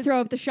yeah. Which Did he was-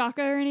 throw up the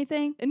shaka or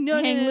anything?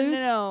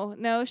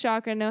 No,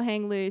 shocker, no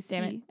hang loose.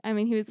 Damn it. I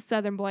mean, he was a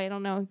Southern boy. I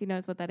don't know if he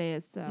knows what that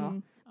is. So,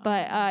 Mm.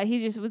 but he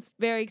just was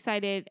very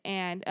excited.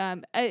 And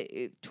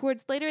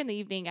towards later in the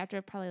evening,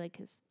 after probably like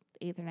his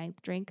 8th or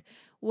 9th drink,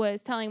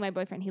 was telling my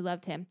boyfriend he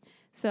loved him.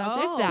 So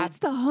there's Oh. that. That's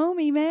the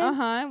homie,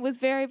 man. Was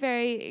very,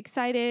 very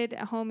excited,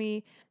 a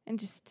homie, and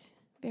just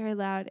very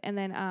loud. And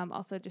then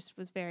also just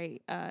was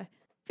very,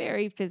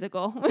 very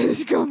physical with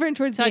his girlfriend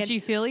towards the end. Touchy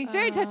feely.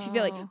 Very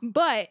touchy-feely. Oh.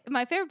 But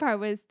my favorite part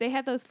was they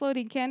had those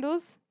floating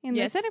candles in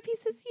Yes. the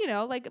centerpieces, you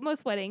know, like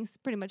most weddings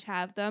pretty much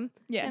have them.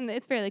 Yeah. And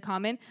it's fairly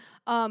common.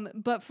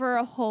 But for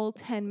a whole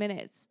 10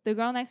 minutes, the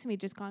girl next to me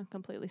just gone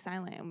completely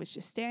silent and was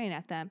just staring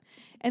at them.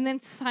 And then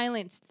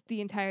silenced the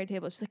entire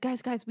table. She's like,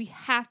 guys, we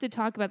have to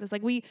talk about this.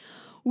 Like,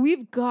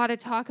 we've got to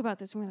talk about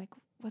this. And we're like,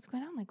 what's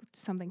going on? Like,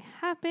 something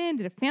happened?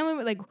 Did a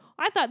family, like,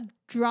 I thought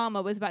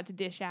drama was about to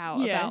dish out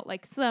Yeah. about,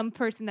 like, some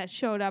person that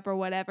showed up or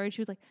whatever. And she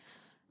was like,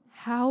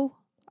 how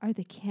are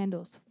the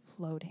candles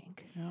floating?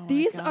 Oh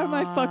These are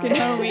my fucking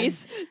God.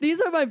 homies. These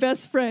are my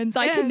best friends.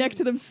 I And- connect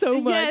to them so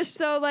much. Yes,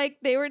 so, like,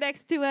 they were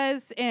next to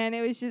us, and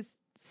it was just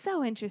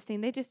so interesting.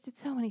 They just did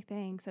so many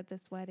things at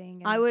this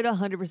wedding. I and would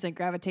 100%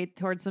 gravitate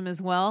towards them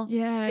as well.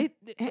 Yeah.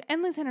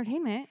 endless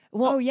entertainment.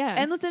 Well, Oh, yeah.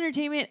 endless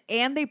entertainment,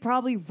 and they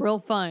probably real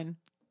fun.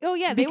 Oh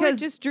yeah, they were Because-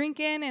 just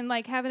drinking and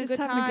like having Just a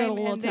good having a time. good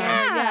old and they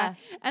time. were- Yeah.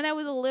 And I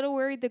was a little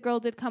worried. The girl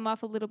did come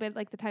off a little bit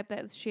like the type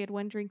that she had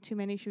one drink too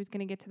many. She was going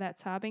to get to that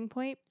sobbing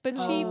point, but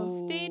she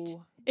stayed.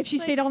 If she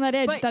Like- stayed on that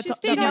edge, but that's She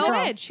stayed you on know, the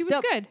girl. edge. She was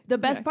the- good. The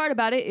best Okay. part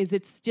about it is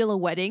it's still a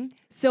wedding.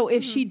 So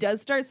if she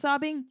does start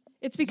sobbing,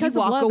 It's because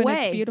you of walk love away.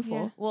 and it's beautiful.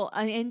 Yeah. well,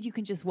 and you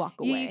can just walk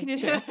You, away. you can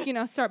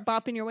just start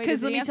bopping your way to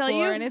 'Cause the let me dance tell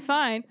floor, you- and it's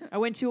fine. I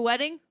went to a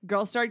wedding.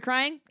 Girl started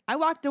crying. I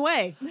walked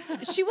away.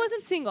 She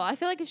wasn't single. I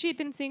feel like if she had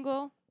been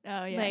single,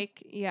 Oh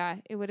yeah.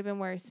 it would have been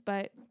worse.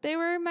 But they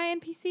were my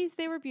NPCs.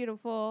 They were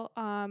beautiful.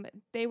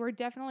 They were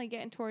definitely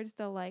getting towards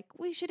the like,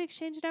 we should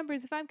exchange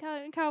numbers. If I'm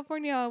in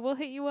California, we'll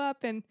hit you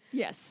up and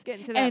yes. get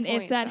into that. And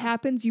point, if that so.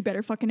 happens, you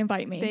better fucking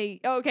invite me.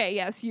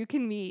 Yes, you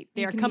can meet.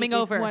 They you are can coming meet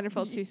these over.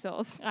 Wonderful two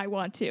souls. I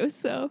want to.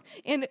 So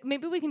And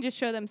maybe we can just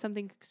show them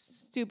something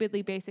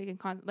stupidly basic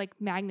and like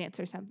magnets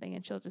or something,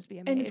 and she'll just be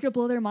amazed. and it's gonna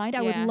blow their mind.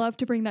 I would Yeah. love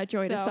to bring that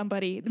joy to So-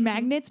 somebody. The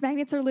Mhm.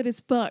 magnets are lit as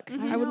fuck.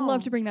 Mhm. I would I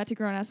love know. to bring that to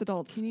grown ass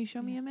adults. Can you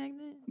show me a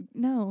magnet?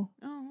 No,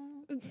 Oh.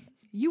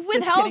 You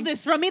kidding. withheld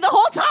this from me the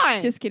whole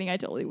time. just kidding. I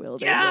totally will.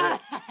 David.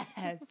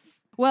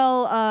 Yes.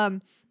 Well,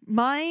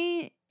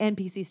 my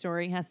NPC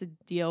story has to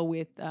deal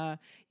with,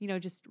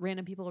 just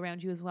random people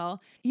around you as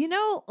well. You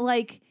know,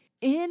 like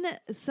in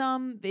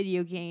some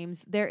video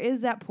games, there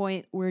is that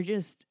point where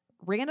just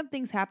random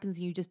things happens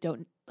and you just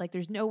don't like.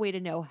 There's no way to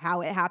know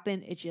how it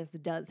happened. It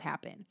just does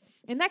happen,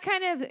 and that's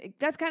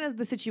kind of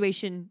the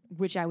situation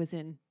which I was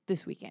in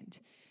this weekend.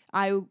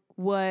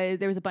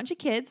 There was a bunch of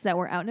kids that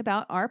were out and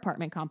about our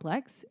apartment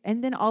complex,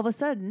 and then all of a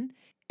sudden,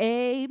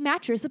 a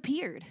mattress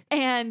appeared.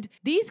 And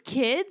these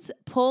kids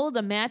pulled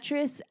a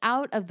mattress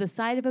out of the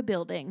side of a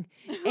building.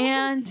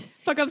 And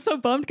Fuck, I'm so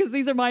bummed because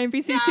these are my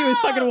NPCs too. It's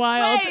fucking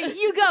wild. Wait,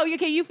 you go.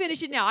 Okay, you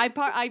finish it now.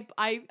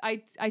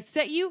 I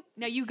set you.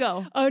 Now you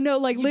go. Oh no,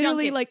 like You dunk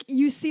literally, it. like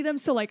you see them.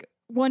 So like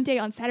one day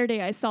on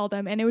Saturday, I saw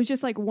them, and it was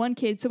just like one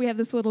kid. So we have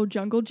this little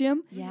jungle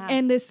gym, Yeah.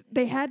 and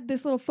they had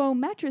this little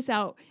foam mattress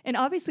out, and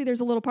obviously there's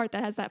a little part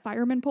that has that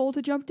fireman pole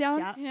to jump down.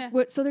 Yeah.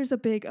 Yeah. So there's a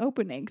big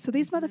opening. So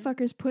these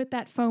motherfuckers put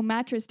that foam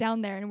mattress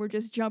down there, and we're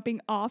just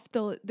jumping off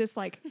this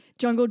like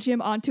jungle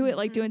gym onto it,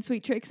 like doing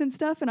sweet tricks and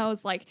stuff. And I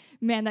was like,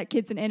 man, that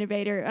kid's an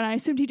innovator. And I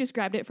assumed he just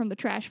grabbed it from the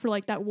trash for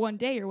like that one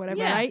day or whatever,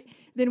 Yeah. right?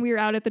 Then we were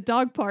out at the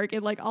dog park,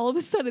 and like all of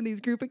a sudden,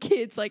 these group of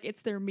kids, like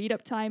it's their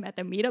meetup time at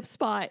the meetup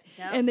spot,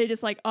 Yep. and they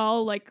just like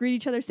all like greet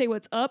each other, say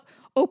what's up,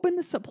 open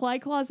the supply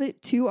closet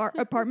to our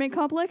apartment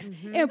complex,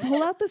 and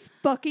pull out this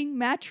fucking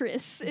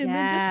mattress, and then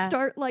Yeah. just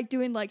start like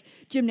doing like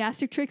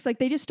gymnastic tricks. Like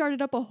they just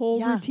started up a whole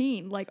Yeah.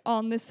 routine like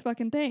on this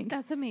fucking thing.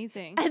 That's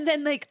amazing. And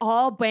then like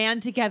all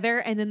band together,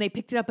 and then they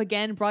picked it up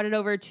again, brought it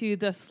over to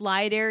the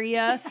slide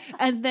area,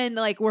 and then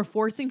like we're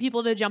forcing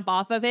people to jump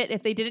off of it.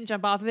 If they didn't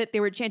jump off of it, they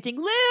were chanting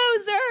 "loser,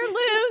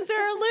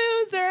 loser,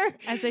 loser."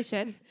 As they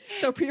should.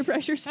 So peer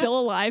pressure still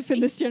alive in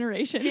this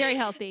generation. Very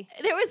healthy.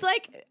 And it was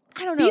like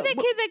I don't Be know. the kid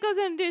that goes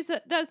in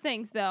and does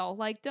things though.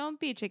 Like, don't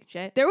be a chicken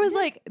shit. There was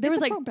like It's a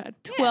like foam pad.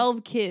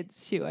 12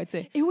 kids too. I'd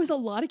say It was a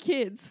lot of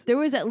kids. there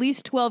was at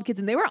least 12 kids,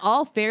 and they were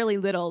all fairly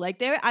little. Like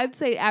I'd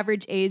say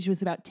average age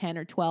was about 10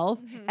 or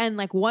 12, and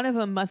like one of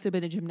them must have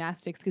been in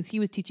gymnastics because he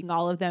was teaching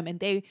all of them, and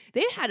they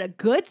had a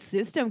good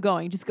system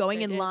going, just going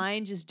They in did.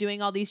 line, just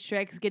doing all these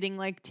tricks, getting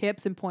like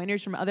tips and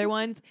pointers from other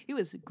ones. It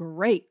was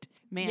great,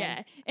 man.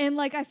 Yeah. And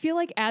like, I feel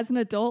like as an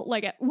adult,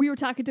 like we were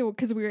talking to,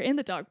 because we were in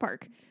the dog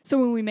park. So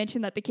when we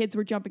mentioned that the kids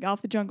were jumping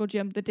off the jungle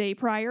gym the day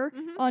prior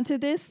onto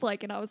this,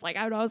 like, and I was like,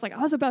 I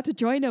was about to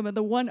join them. And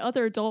the one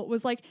other adult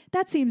was like,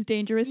 that seems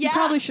dangerous. You Yeah.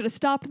 probably should have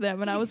stopped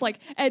them. And I was like,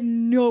 at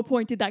no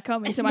point did that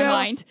come into my No.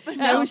 mind.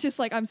 And I No. was just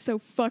like, I'm so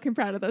fucking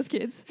proud of those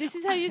kids. This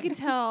is how you can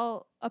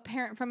tell a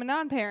parent from a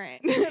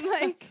non-parent.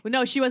 Like, Well,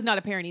 no, she was not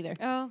a parent either.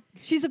 oh,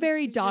 She's a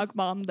very She's dog just-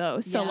 mom though.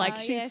 So Yeah. like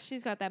she's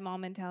she's got that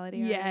mom mentality.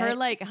 Yeah. Her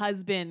like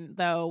husband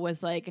though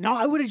was like, no,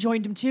 I would have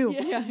joined him too.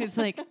 Yeah. It's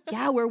like,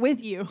 yeah, we're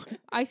with you.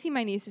 I see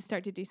my nieces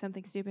start to do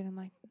something stupid. I'm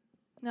like,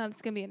 no, this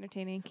is gonna be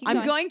entertaining. Keep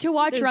I'm going to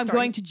watch There's or I'm starting.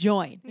 going to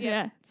join.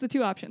 yeah, it's the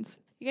two options.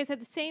 You guys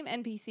had the same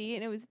NPC,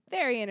 and it was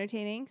very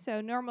entertaining.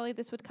 So normally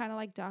this would kind of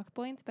like dock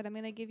points, but I'm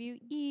gonna give you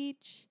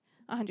each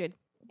 100,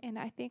 and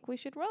I think we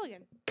should roll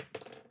again.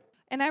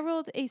 And I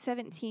rolled a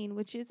 17,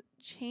 which is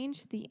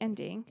change the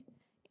ending,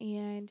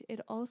 and it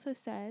also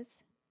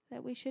says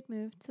that we should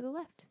move to the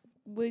left.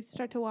 We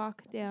start to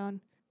walk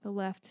down the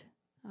left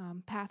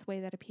pathway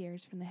that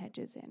appears from the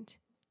hedges, and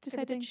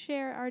decide Everything- to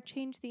share our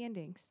change the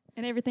endings.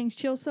 And everything's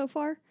chill so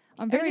far.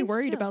 I'm very Everything's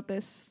worried chill. about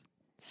this.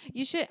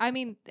 You should. I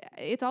mean,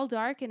 it's all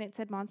dark, and it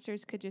said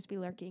monsters could just be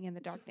lurking in the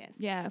darkness.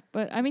 Yeah,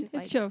 but I mean, Just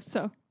it's like- chill.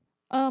 So,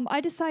 I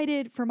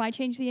decided for my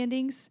change the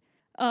endings.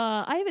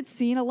 I haven't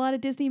seen a lot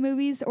of Disney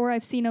movies, or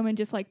I've seen them in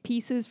just like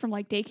pieces from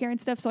like daycare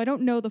and stuff. So I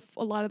don't know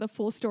a lot of the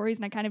full stories,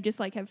 and I kind of just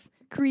like have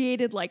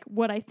created like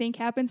what I think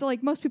happens. So,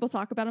 like most people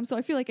talk about them, so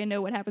I feel like I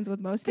know what happens with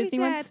most Pretty Disney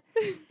ones.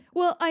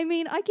 Well, I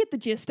mean, I get the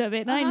gist of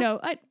it, and I Uh-huh. know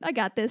I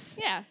got this.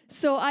 Yeah.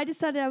 So I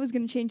decided I was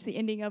going to change the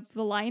ending of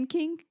The Lion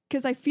King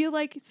because I feel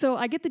like, so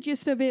I get the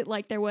gist of it.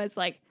 Like there was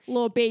like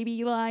little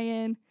baby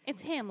lion.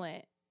 It's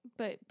Hamlet,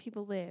 but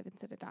people live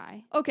instead of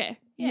die. Okay.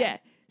 Yeah. Yeah.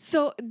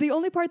 So the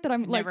only part that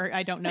I'm like,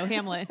 I don't know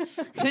Hamlet.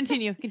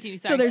 Continue. Sorry.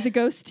 so there's a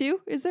ghost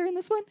too. Is there in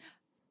this one?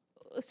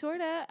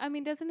 Sorta. I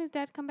mean, doesn't his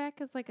dad come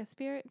back as like a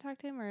spirit and talk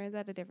to him, or is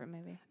that a different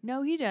movie?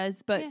 No, he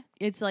does, but Yeah.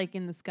 it's like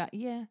in the sky.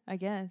 Yeah, I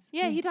guess.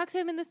 Yeah, he talks to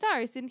him in the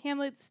stars, and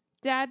Hamlet's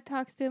dad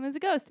talks to him as a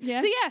ghost.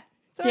 Yeah. So yeah.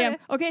 Damn. Sorta.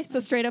 Okay, so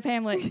straight up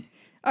Hamlet.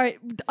 All right,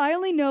 I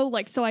only know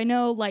like so I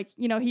know like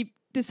he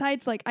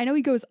decides like I know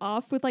he goes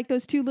off with like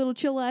those two little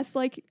chill ass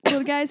like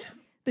little guys.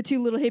 The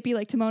two little hippie,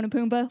 like Timon and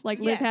Pumbaa, like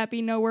live Yeah.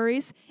 happy, no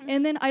worries.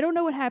 And then I don't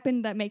know what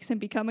happened that makes him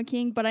become a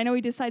king, but I know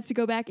he decides to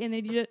go back and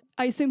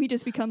I assume he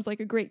just becomes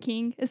like a great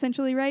king,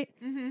 essentially, right?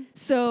 Mm-hmm.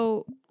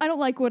 So I don't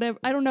like whatever,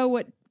 I don't know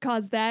what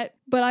caused that,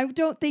 but I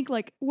don't think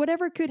like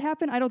whatever could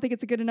happen, I don't think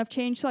it's a good enough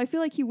change. So I feel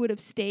like he would have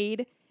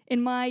stayed.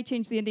 In my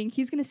change the ending,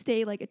 he's going to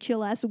stay like a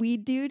chill ass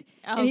weed dude.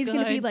 And he's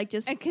going to be like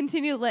just, And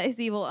continue to let his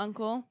evil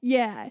uncle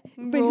yeah.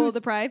 But rule who's-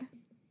 the pride.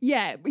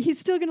 yeah, he's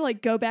still gonna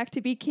like go back to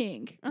be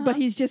king, but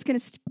he's just gonna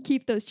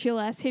keep those chill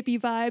ass hippie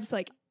vibes.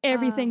 Like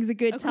everything's a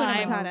good Hakuna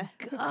time. Matata.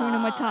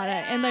 Hakuna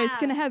Matata, and there's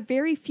gonna have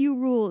very few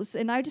rules.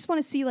 And I just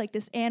want to see like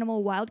this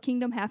animal wild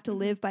kingdom have to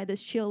live by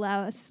this chill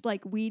ass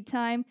like weed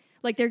time.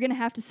 Like they're gonna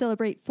have to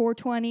celebrate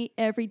 420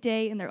 every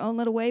day in their own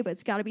little way, but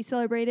it's got to be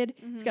celebrated.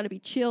 It's got to be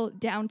chill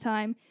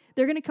downtime.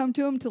 They're gonna come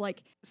to him to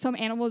like some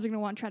animals are gonna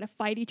want to try to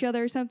fight each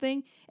other or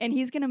something, and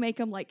he's gonna make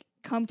them like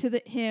come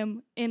to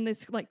him in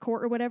this like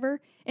court or whatever,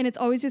 and it's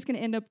always just gonna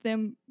end up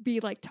them be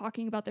like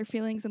talking about their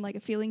feelings in like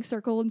a feeling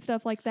circle and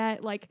stuff like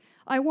that. Like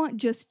I want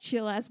just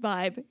chill ass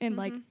vibe and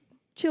like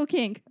chill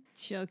king.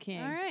 Chill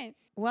king. All right.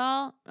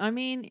 Well, I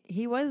mean,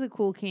 he was a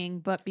cool king,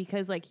 but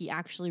because like he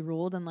actually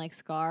ruled unlike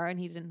Scar and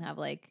he didn't have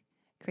like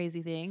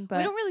crazy thing. But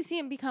we don't really see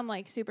him become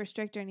like super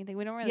strict or anything.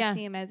 We don't really Yeah.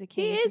 see him as a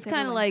king. he It's is just kind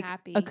of everyone like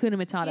happy. Hakuna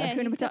Matata. Yeah,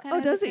 Hakuna he still Matata. kinda Oh,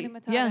 has does he? Hakuna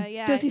Matata, Yeah.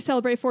 yeah. Does he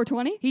celebrate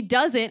 420? He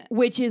doesn't,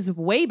 which is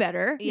way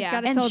better. Yeah. He's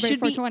got to and celebrate should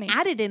 420. be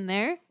added in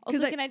there. Also,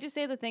 'Cause I- can I just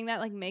say the thing that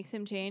like makes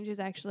him change is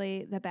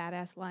actually the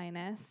badass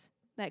lioness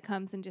that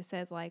comes and just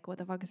says like, "What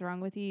the fuck is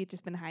wrong with you? You've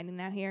just been hiding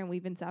out here, and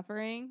we've been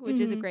suffering," which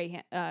is a great,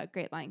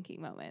 great Lion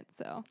King moment.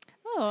 So,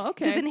 Oh,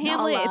 because okay. in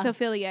Hamlet, Nala. it's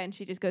Ophelia, and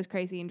she just goes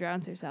crazy and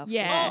drowns herself.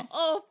 Yes.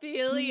 Oh,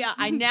 Ophelia.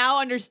 I now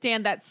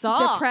understand that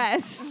song.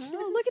 Depressed.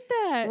 Oh, look at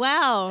that.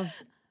 Wow.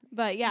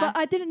 But yeah, But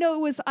I didn't know it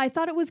was. I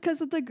thought it was because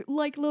of the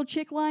like little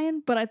chick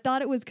lion, but I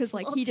thought it was because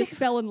like Little he just chick-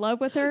 fell in love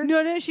with her.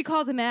 no, she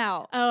calls him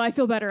out. Oh, I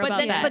feel better about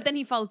that. But then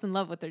he falls in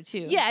love with her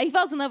too. Yeah, he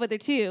falls in love with her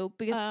too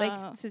because like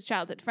Oh. it's his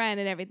childhood friend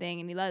and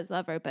everything, and he loves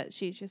her. But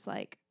she's just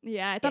like,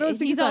 yeah, I thought it was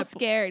because he's all of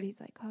scared. He's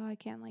like, "Oh, I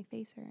can't like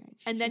face her." And,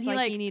 she's And then just he,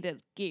 like- "You need to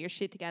get your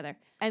shit together."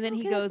 And then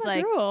he Okay, that's goes my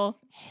like, girl.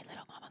 "Hey,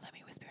 little mama, let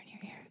me whisper in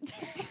your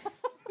ear."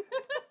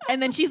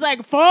 And then she's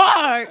like,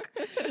 "Fuck,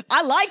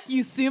 I like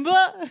you,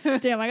 Simba."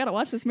 Damn, I gotta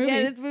watch this movie.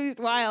 Yeah, this movie's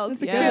wild.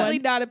 It's a It's good really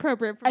one. not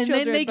appropriate for And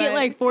children. then they get but-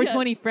 like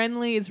 420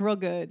 friendly. It's real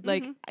good.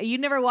 Like you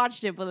never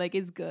watched it, but like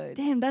it's good.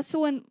 Damn, that's the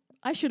one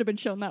I should have been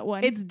shown that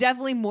one. It's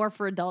definitely more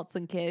for adults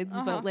than kids,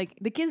 Uh-huh. but like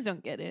the kids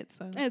don't get it.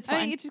 So it's I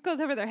fine. mean, it just goes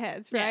over their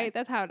heads, Yeah. right?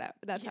 That's how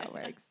it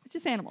works. It's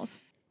just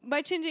animals.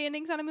 My changing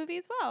endings on a movie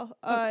as well.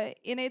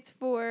 And it's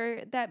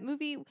for that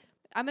movie.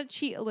 I'm gonna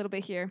cheat a little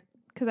bit here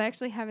because I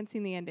actually haven't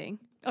seen the ending,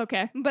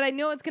 Okay. but I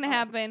know what's gonna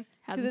happen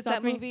Hasn't because it's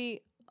stopped that me.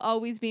 movie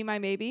 "Always Be My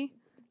Maybe."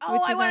 oh,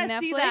 which I is want on to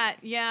see Netflix. that.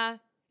 Yeah,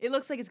 it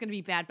looks like it's gonna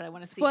be bad, but I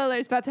want to see.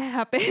 Spoilers about to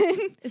happen.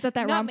 Is that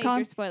Not rom com?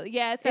 major spoiler.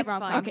 Yeah, it's that It's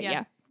rom fine. com. Okay, Yeah.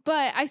 yeah.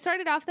 But I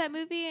started off that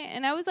movie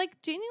and I was like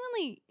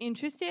genuinely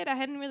interested. I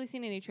hadn't really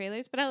seen any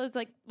trailers, but I was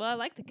like, well, I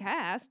like the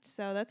cast,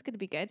 so that's going to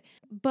be good.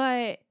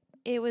 But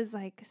it was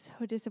like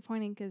so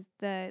disappointing because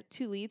the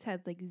two leads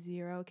had like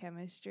zero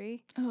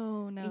chemistry.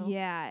 Oh no.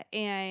 Yeah.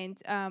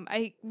 And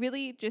I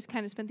really just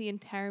kind of spent the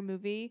entire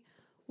movie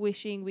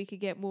wishing we could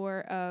get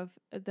more of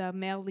the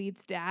male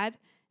lead's dad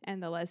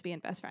and the lesbian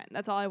best friend.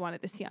 That's all I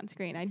wanted to see on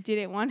screen. I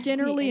didn't want to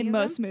Generally see in any of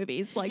most them.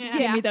 movies, like Yeah.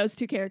 give Yeah. me those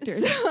two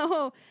characters.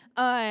 So,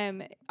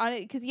 on it,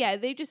 because yeah,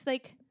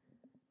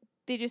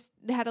 they just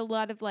had a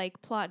lot of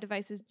like plot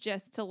devices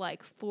just to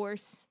like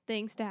force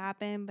things to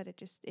happen, but it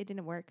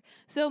didn't work.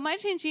 So my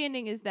changey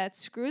ending is that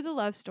screw the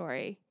love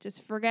story,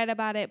 just forget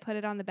about it, put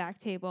it on the back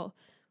table.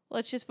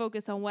 Let's just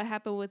focus on what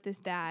happened with this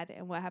dad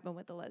and what happened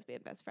with the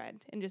lesbian best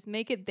friend and just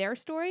make it their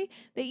story.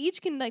 They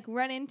each can like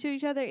run into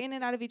each other, in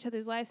and out of each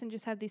other's lives, and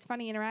just have these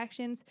funny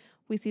interactions.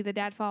 We see the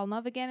dad fall in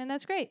love again, and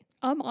that's great.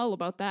 I'm all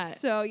about that.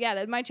 So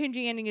yeah, my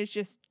changing ending is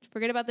just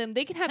forget about them.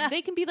 They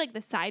can be like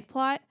the side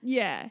plot,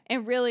 Yeah.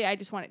 and really, I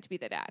just want it to be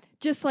the dad.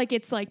 Just like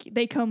it's like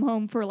they come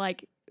home for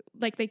like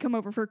they come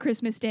over for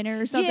Christmas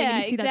dinner or something and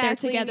you see that they're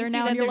together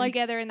now and you're like,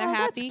 together and they're "Oh,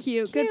 that's happy.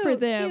 cute. Good for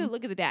them." Cute.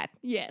 Look at the dad.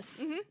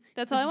 yes.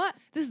 That's all I want.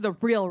 This is a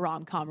real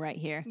rom com right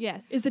here.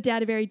 Yes. Is the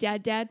dad a very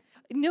dad?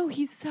 No,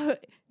 he's so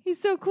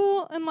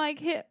cool and like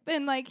hip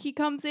and like he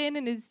comes in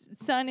and his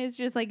son is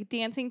just like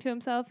dancing to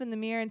himself in the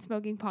mirror and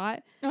smoking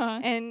pot. Uh-huh.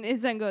 And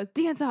his son goes,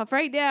 "Dance off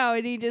right now,"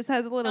 and he just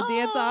has a little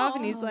dance off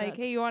and he's Oh, like,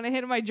 that's- "Hey, you want to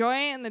hit my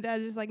joint?" And the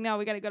dad's just like, "No,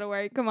 we got to go to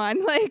work. Come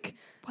on." Like,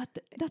 What?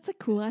 That's a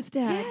cool ass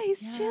dad. yeah,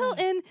 he's chill.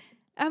 And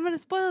I'm gonna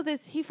spoil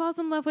this. He falls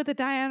in love with a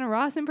Diana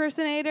Ross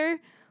impersonator,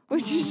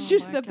 which Oh is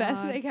just my the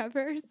best God. thing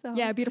ever. So.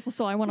 Yeah, Beautiful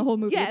Soul. I want a whole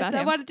movie Yes, about I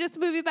him. wanted just a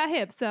movie about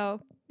him.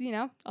 So,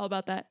 All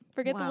about that.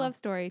 forget the Wow. love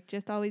story.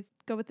 Just always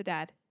go with the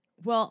dad.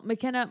 Well,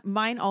 McKenna,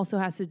 mine also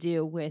has to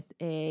do with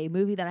a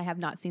movie that I have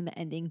not seen the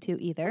ending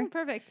to either. Oh,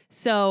 perfect.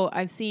 So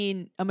I've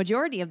seen a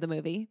majority of the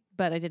movie,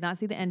 but I did not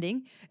see the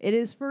ending. It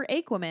is for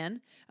Aquaman.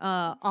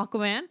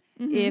 Aquaman.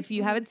 Mhm. If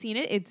you haven't seen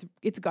it,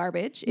 it's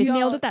garbage. You It's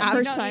nailed it that abs-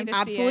 first don't time. need to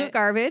see absolute it.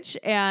 garbage.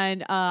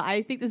 And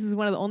I think this is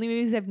one of the only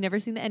movies I've never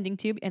seen the ending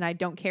to, and I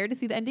don't care to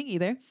see the ending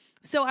either.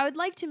 So I would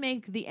like to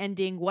make the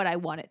ending what I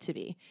want it to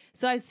be.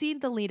 So I've seen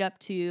the lead up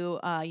to,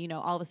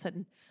 all of a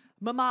sudden,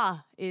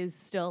 Mama is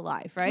still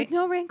alive, right? With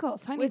no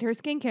wrinkles. I With- need her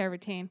skincare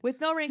routine.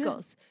 With no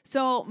wrinkles.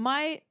 So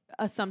my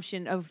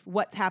assumption of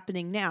what's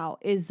happening now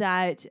is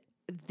that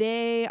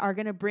they are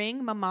going to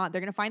bring Mama,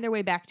 they're going to find their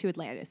way back to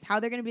Atlantis. How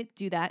they're going to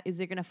do that is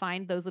they're going to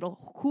find those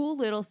little cool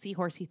little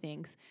seahorsey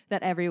things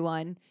that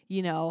everyone,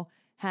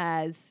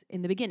 has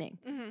in the beginning.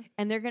 Mm-hmm.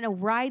 And they're going to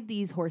ride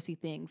these horsey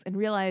things and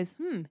realize,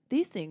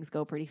 these things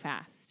go pretty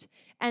fast.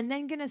 And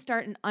then going to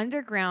start an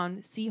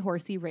underground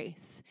seahorsey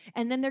race.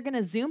 And then they're going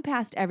to zoom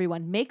past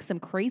everyone, make some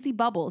crazy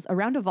bubbles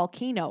around a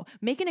volcano,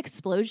 make an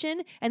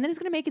explosion, and then it's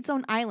going to make its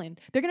own island.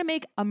 They're going to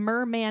make a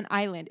merman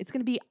island. It's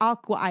going to be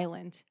Aqua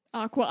Island.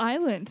 Aqua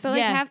Island. So, like,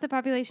 Yeah. half the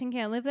population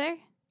can't live there?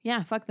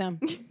 Yeah, fuck them.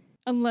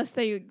 Unless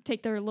they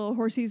take their little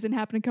horsies and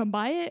happen to come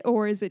by it,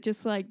 or is it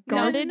just like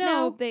guarded no,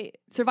 now? They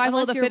Survival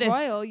unless of the you're fittest.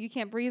 royal, you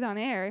can't breathe on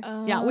air.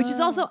 Yeah, which is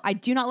Oh. also, I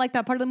do not like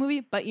that part of the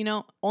movie, but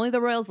only the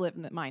royals live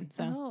in mine.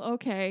 So, Oh,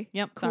 okay.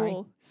 yep, Cool.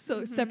 sorry.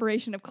 So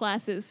separation of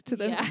classes to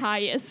the Yeah.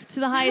 highest. To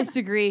the highest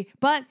degree.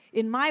 But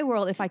in my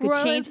world, if I could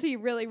change, Royalty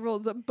really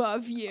rules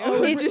above you.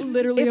 Oh, It it's just-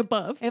 literally if-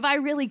 above. if I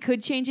really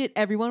could change it,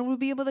 everyone would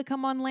be able to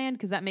come on land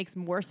because that makes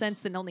more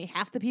sense than only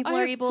half the people I are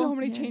have able. so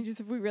many Yeah. changes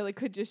if we really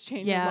could just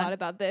change Yeah. a lot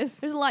about this.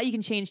 There's a lot you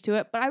can change to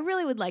it, but I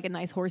really would like a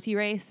nice horsey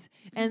race.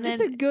 And Just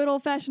then a good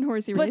old fashioned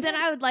horsey race. but then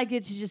I would like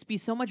it to just be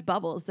so much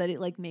bubbles that it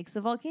like makes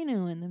a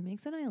volcano and then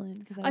makes an island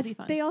because that would be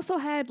fun. They also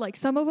had like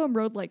some of them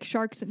rode like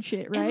sharks and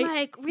shit, right? And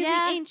like really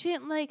Yeah.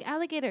 ancient like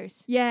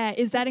alligators. Yeah,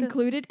 is that Like those-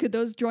 included? Could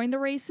those join the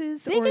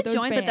races? They or are could those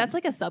join, but that's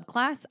banned? like a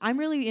subclass. I'm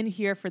really in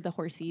here for the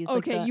horsies. like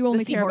Okay, the- you the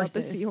only care about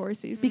the seahorses.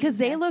 seahorses. Because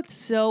they Okay. looked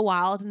so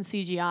wild in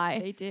CGI.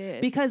 They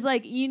did. Because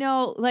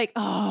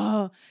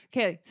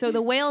okay, so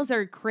the whales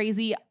are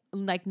crazy,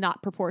 like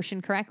not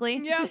proportioned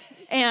correctly. Yeah.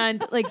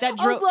 And like that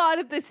A lot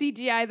of the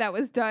CGI that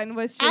was done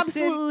was just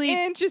Absolutely. an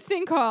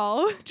interesting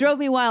call. drove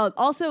me wild.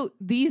 Also,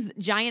 these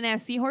giant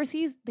ass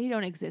seahorses, they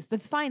don't exist.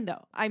 That's fine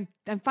though. I'm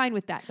fine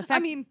with that. The fact I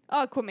mean,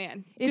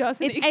 Aquaman it's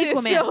doesn't exist.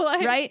 Aquaman, So,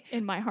 like, right?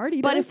 in my heart,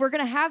 he But does. if we're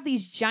gonna have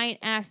these giant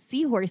ass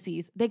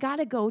seahorses, they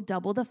gotta go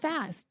double the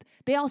fast.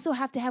 They also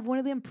have to have one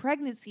of them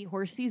pregnant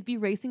seahorses be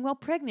racing while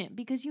pregnant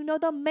because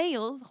the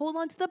males hold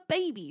on to the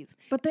babies.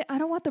 But I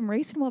don't want them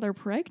racing while they're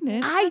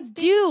pregnant. I sounds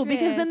do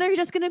because then they're dangerous.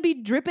 just gonna be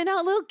dripping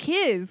out little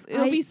kids.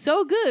 It'll I- be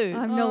so good.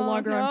 I'm no Oh,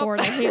 longer on no. board.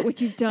 I hate what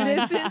you've done.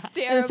 This is And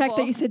terrible. the fact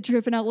that you said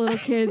dripping out little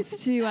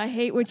kids too. I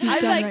hate what you've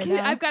I'm done like, right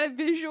now. I've got a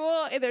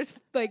visual, and there's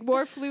like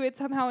more fluid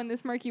somehow in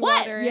this murky What?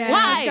 water. Yeah. And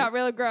Why? It got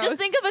real gross. Just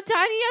think of a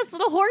tiny ass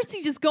little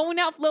horsey just going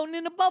out floating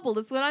in a bubble.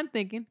 That's what I'm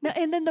thinking. No,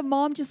 and then the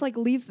mom just like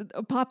leaves.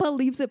 Papa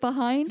leaves it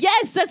behind.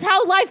 Yes, that's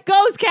how life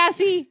goes,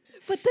 Cassie.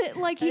 But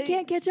he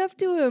can't catch up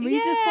to him.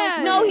 He's just like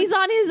Yeah. No, he's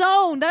on his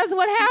own. That's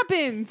what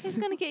happens. He's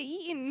gonna get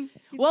eaten.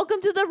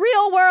 Welcome to the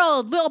real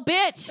world, little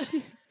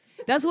bitch.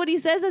 That's what he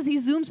says as he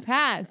zooms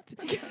past.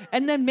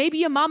 And then maybe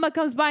your mama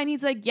comes by and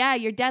he's like, yeah,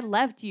 your dad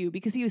left you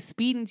because he was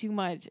speeding too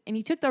much. And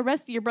he took the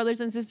rest of your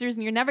brothers and sisters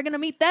and you're never going to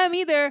meet them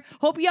either.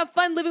 Hope you have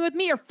fun living with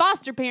me, your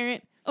foster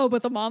parent. Oh,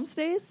 but the mom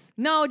stays.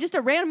 No, just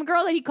a random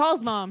girl that he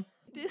calls mom.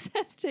 This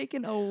has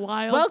taken a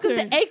while. Welcome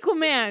to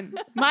Aquaman,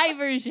 my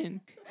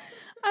version.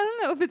 I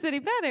don't know if it's any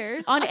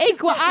better. On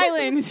Aqua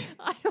Island.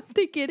 I don't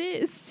think it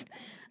is.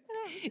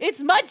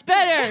 It's much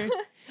better.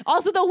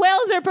 Also, the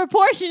whales are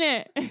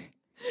proportionate.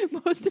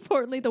 Most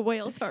importantly, the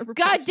whales are.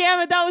 God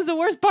damn it, that was the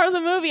worst part of the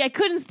movie. I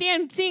couldn't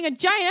stand seeing a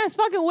giant ass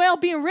fucking whale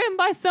being ridden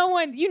by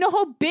someone. You know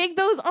how big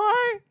those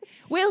are?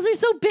 Whales are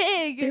so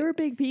big. They were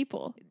big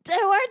people. They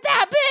weren't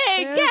that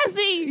big, Yeah.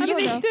 Cassie. I mean, don't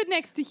they know. stood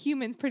next to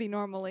humans pretty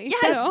normally.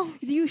 Yes. So.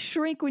 You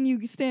shrink when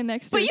you stand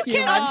next to. But a you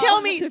human cannot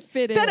tell me to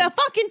fit that in. a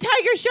fucking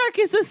tiger shark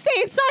is the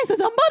same size as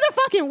a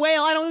motherfucking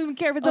whale. I don't even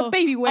care if it's a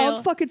baby whale.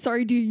 I'm fucking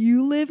sorry. Do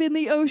you live in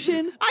the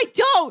ocean? I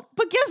don't.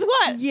 But guess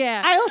what?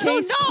 Yeah, I also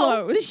case know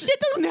closed. this shit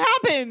doesn't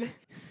happen.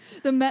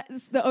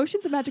 The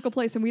ocean's a magical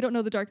place, and we don't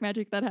know the dark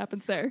magic that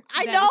happens there.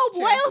 I That know is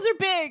true. whales are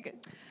big.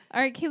 All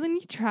right, Caitlin,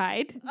 you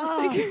tried.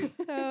 Oh.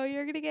 So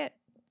you're gonna get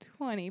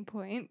 20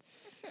 points.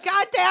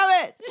 God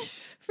damn it.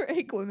 For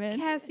Aquaman.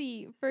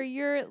 Cassie, for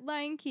your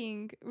Lion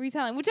King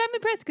retelling, which I'm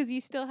impressed because you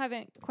still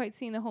haven't quite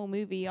seen the whole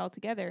movie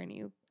altogether, and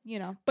you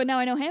know. But now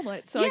I know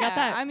Hamlet, so I got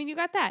that. I mean, you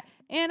got that,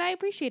 and I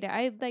appreciate it.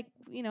 I like,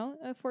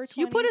 for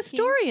You put a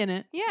story in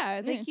it.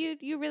 Yeah, like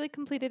you really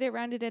completed it,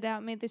 rounded it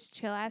out, made this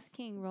chill ass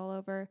king roll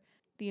over,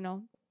 the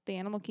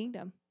animal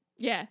kingdom.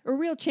 Yeah, a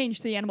real change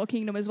to the animal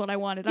kingdom is what I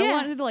wanted. I Yeah.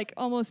 wanted like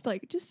almost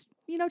like just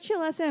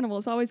chill ass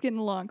animals, always getting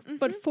along,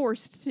 but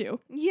forced to.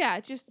 Yeah,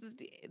 just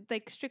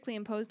like strictly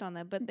imposed on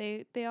them, but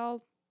they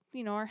all,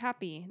 are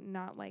happy,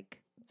 not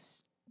like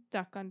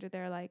stuck under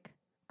their like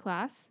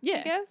class. I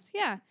Yeah. guess.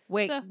 Yeah.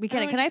 Wait, So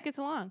McKenna, everyone just gets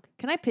along.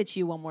 can I pitch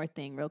you one more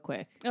thing real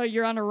quick? Oh,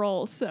 you're on a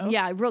roll, so.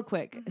 Yeah, real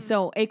quick. Mhm.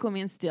 So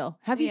Aquaman still.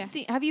 Have you Yes.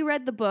 have you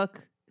read the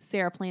book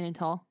Sarah Plain and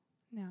Tall?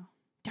 No.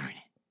 Darn it.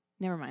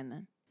 Never mind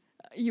then.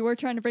 You were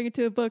trying to bring it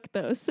to a book,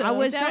 though, so. I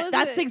was that trying, was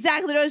that's a-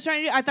 exactly what I was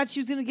trying to do. I thought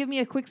she was going to give me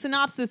a quick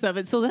synopsis of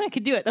it so then I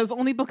could do it. That was the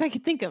only book I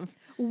could think of.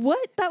 What?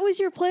 That was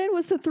your plan,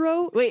 was to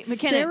throw Wait,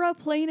 McKenna. Sarah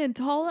Plain and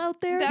Tall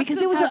out there? That's Because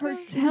the it was Have a, her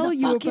problem. it tell was a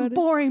you fucking about it.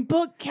 boring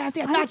book,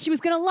 Cassie. I thought she was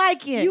going to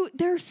like it.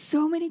 There's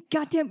so many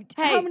goddamn.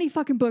 Hey. How many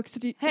fucking books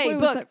did you? Hey, what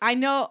was book. that?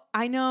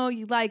 I know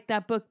you like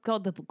that book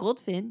called The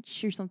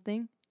Goldfinch or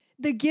something.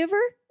 The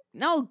Giver.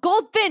 No,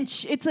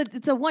 Goldfinch. It's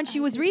a one she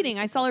was reading.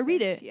 I saw her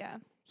read it. Yeah.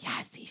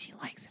 Yeah, see, she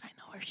likes it. I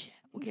know her shit.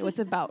 Okay, what's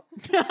it about?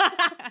 Where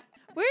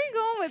are you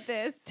going with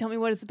this? Tell me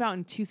what it's about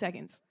in 2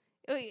 seconds.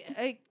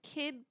 A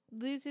kid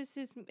loses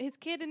his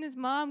kid and his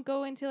mom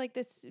go into like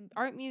this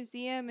art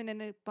museum, and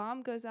then a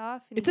bomb goes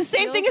off. And It's the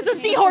he same thing kills as the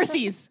kid.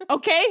 seahorses,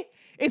 okay?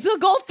 It's a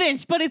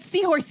goldfinch, but it's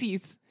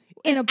seahorses.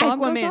 And a bomb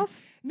goes Aquaman.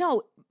 off.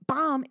 No,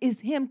 bomb is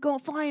him going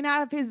flying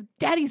out of his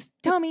daddy's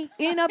tummy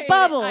in a I hate it.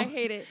 bubble. I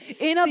hate it.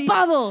 In See, a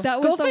bubble. That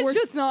was the Goldfinch worst.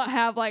 does not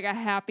have like a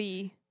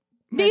happy.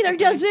 Neither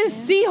does this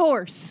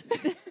seahorse.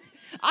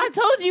 I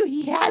told you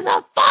he has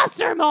a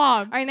foster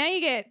mom. All right, now you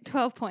get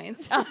 12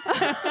 points.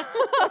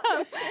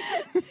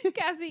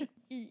 Cassie,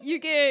 you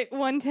get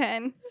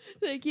 110.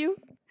 Thank you.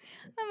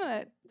 I'm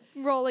gonna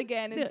roll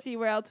again and Yeah. see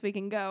where else we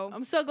can go.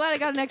 I'm so glad I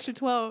got an extra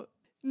 12.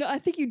 No, I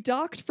think you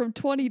docked from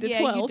 20 to Yeah,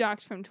 12. you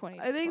docked from 20.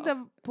 to I think 12.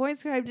 the point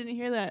scribe didn't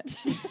hear that.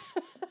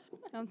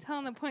 I'm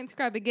telling the point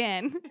scribe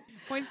again.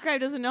 Point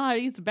scribe doesn't know how to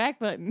use the back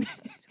button.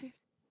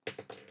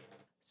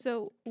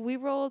 So we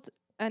rolled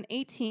an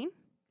 18,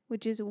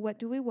 which is what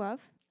do we love?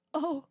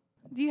 Oh.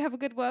 Do you have a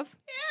good love?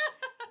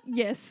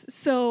 Yes.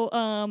 So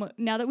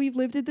now that we've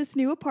lived in this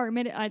new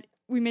apartment,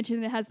 we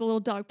mentioned it has a little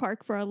dog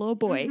park for our little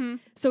boy. Mhm.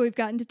 So we've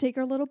gotten to take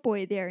our little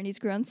boy there, and he's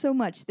grown so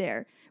much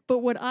there. But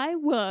what I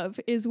love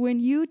is when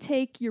you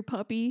take your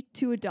puppy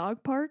to a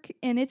dog park,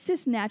 and it's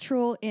this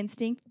natural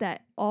instinct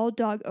that all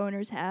dog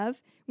owners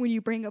have when you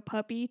bring a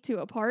puppy to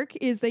a park,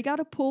 is they got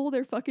to pull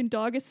their fucking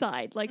dog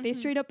aside. Like, they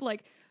straight up,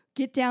 like,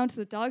 get down to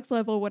the dog's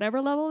level,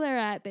 whatever level they're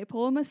at. They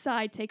pull them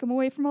aside, take them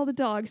away from all the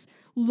dogs,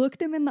 look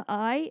them in the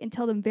eye, and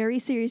tell them very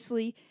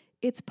seriously,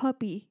 it's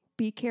puppy,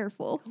 be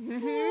careful.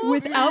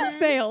 Without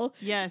fail,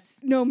 Yes.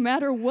 no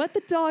matter what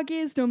the dog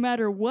is, no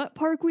matter what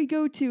park we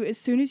go to, as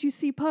soon as you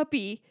see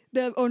puppy,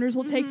 the owners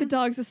will take the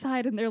dogs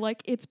aside and they're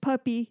like, it's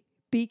puppy,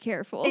 be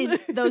careful. In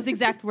those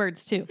exact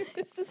words, too.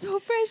 It's so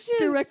precious.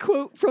 Direct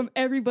quote from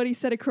everybody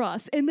set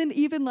across. And then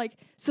even like,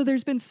 so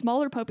there's been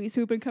smaller puppies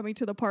who've been coming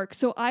to the park.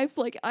 So I've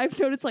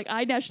noticed, like,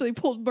 I naturally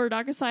pulled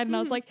Murdoch aside and I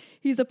was like,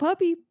 he's a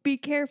puppy, be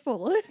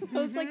careful. I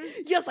was like,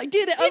 yes, I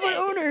did it. I'm an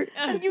owner.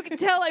 And you can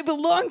tell I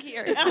belong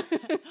here.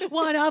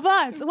 One of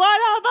us. One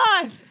of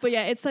us. But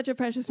yeah, it's such a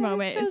precious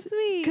moment. so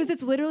sweet. Because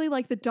it's literally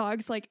like the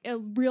dog's like a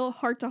real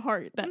heart to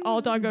heart that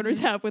all dog owners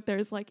have with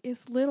theirs. Like,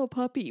 it's little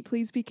puppy,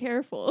 please be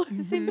careful. It's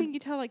the same thing you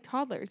tell like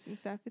toddlers and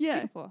stuff. It's Yeah.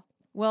 beautiful.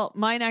 Well,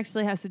 mine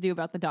actually has to do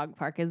about the dog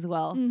park as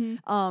well.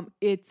 Mhm.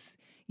 It's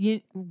you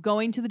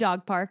going to the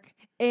dog park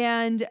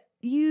and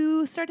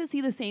you start to see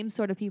the same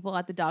sort of people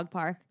at the dog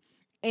park,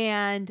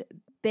 and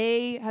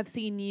they have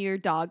seen your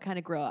dog kind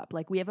of grow up.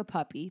 Like, we have a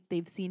puppy.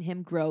 They've seen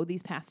him grow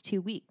these past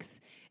 2 weeks.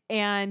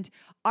 And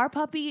our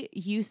puppy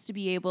used to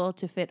be able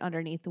to fit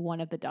underneath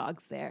one of the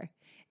dogs there.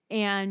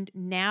 And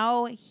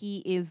now he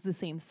is the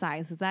same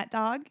size as that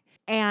dog.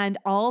 And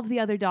all of the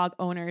other dog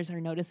owners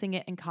are noticing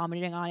it and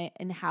commenting on it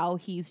and how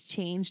he's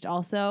changed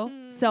also.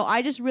 So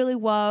I just really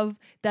love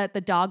that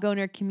the dog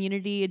owner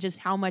community, just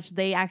how much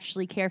they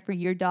actually care for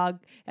your dog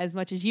as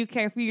much as you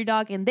care for your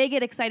dog. And they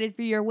get excited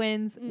for your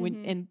wins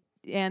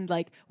and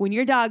like when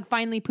your dog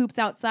finally poops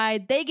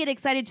outside, they get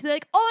excited too. They're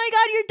like, oh my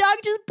God, your dog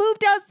just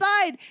pooped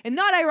outside. And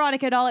not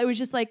ironic at all. It was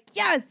just like,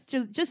 yes,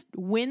 just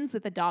wins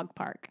at the dog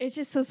park. It's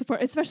just so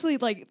support, especially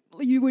like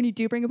when you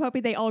do bring a puppy,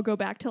 they all go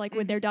back to like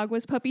when their dog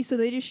was puppy. So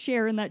they just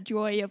share in that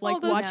joy of All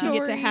like those watching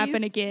it to happen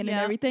stories. again Yeah.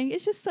 and everything.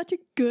 It's just such a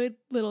good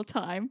little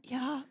time.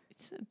 Yeah.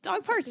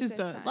 Dog park's a just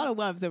good a time. lot of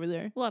loves over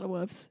there. A lot of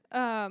woofs.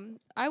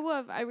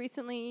 I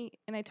recently,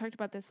 and I talked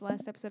about this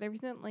last episode, I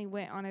recently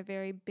went on a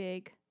very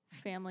big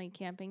family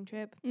camping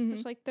trip.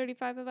 There's like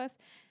 35 of us.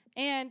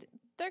 And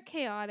they're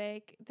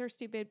chaotic. They're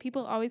stupid.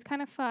 People always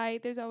kind of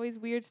fight. There's always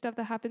weird stuff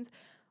that happens.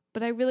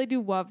 But I really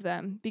do love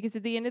them because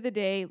at the end of the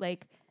day,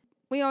 like,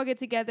 we all get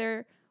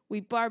together,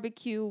 we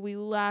barbecue, we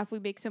laugh, we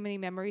make so many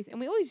memories. And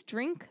we always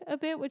drink a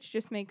bit, which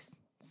just makes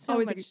so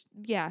Always a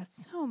much,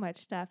 so much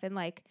stuff. And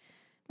like,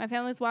 my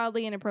family's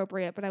wildly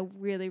inappropriate, but I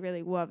really,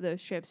 really love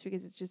those trips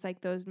because it's just like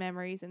those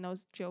memories and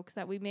those jokes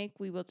that we make,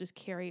 we will just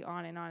carry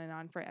on and on and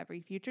on for every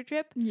future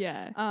trip.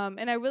 Yeah.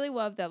 And I really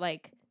love that,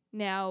 like,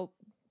 now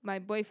my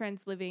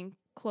boyfriend's living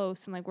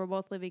close and like we're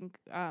both living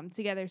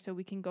together, so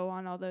we can go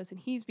on all those, and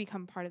he's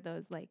become part of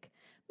those like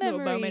Little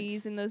memories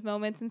moments. and those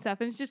moments and stuff,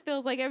 and it just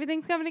feels like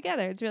everything's coming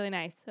together. It's really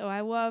nice. So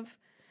I love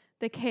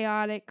the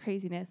chaotic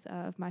craziness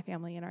of my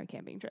family and our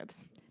camping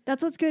trips.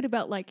 That's what's good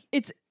about like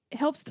it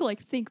helps to like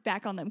think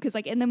back on them because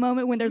like in the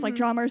moment when there's like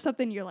drama or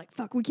something, you're like,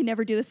 fuck, we can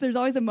never do this. There's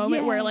always a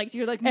moment where like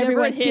you're like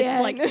everyone never hits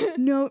again. like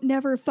no,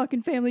 never a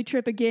fucking family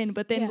trip again.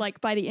 But then Yeah.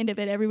 like by the end of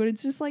it,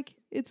 everyone's just like,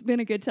 it's been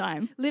a good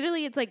time.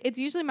 Literally, it's like, it's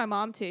usually my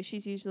mom too.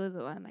 She's usually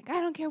the one like,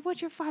 I don't care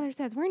what your father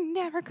says. We're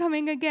never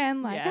coming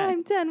again. Like, Yeah.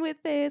 I'm done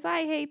with this.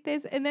 I hate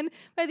this. And then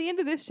by the end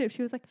of this trip,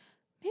 she was like,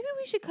 maybe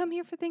we should come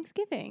here for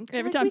Thanksgiving.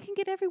 Every Like, time. we can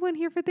get everyone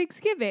here for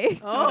Thanksgiving.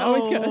 It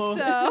always goes.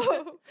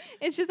 So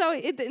it's just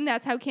always, and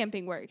that's how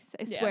camping works.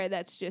 I Yeah. swear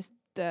that's just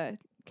the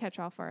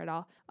catch-all for it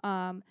all.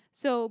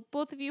 So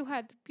both of you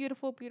had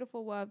beautiful,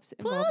 beautiful loves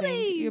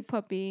involving your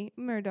Puppies! puppy,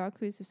 Murdoch,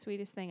 who's the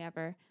sweetest thing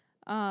ever.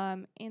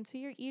 And so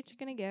you're each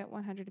going to get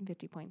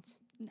 150 points.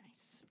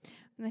 Nice.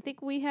 And I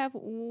think we have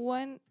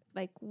one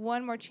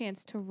more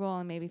chance to roll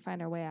and maybe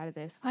find our way out of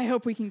this. I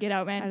hope we can get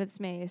out, Out man. of this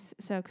maze.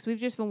 So, because we've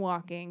just been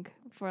walking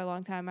for a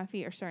long time, my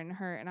feet are starting to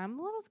hurt, and I'm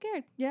a little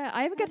scared. Yeah,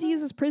 I haven't got to use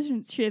this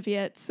prison shiv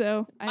yet,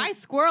 so My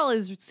squirrel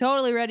is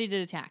totally ready to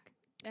attack.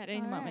 at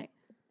any All moment.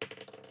 right.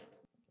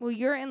 Well,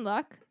 you're in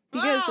luck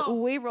because Wow.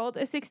 we rolled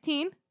a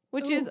 16,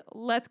 which is Ooh.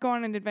 let's go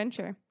on an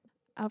adventure.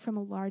 Out from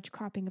a large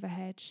cropping of a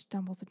hedge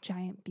stumbles a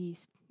giant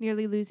beast,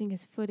 nearly losing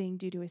his footing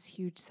due to his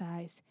huge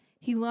size.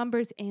 He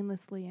lumbers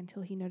aimlessly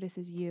until he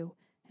notices you,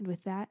 and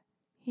with that,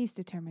 he's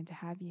determined to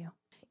have you.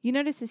 You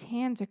notice his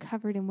hands are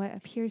covered in what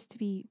appears to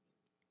be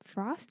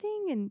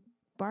frosting and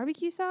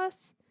barbecue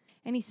sauce,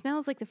 and he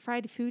smells like the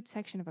fried food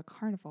section of a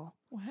carnival.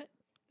 What?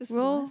 This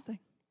Roll. is the last thing.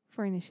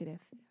 For initiative.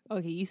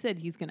 Okay, you said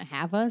he's gonna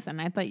have us, and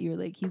I thought you were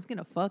like, he's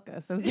gonna fuck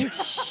us. I was like,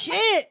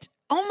 shit!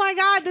 Oh my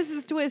god, this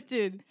is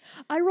twisted.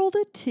 I rolled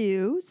a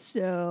 2,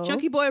 so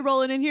Chunky boy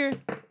rolling in here.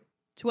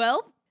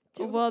 12?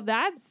 Well,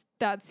 that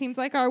seems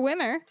like our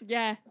winner.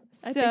 Yeah,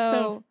 I think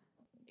so.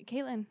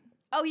 Caitlin,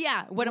 Oh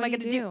yeah. What am I do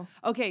gonna you do?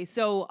 Okay,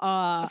 so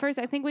First,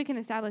 I think we can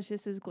establish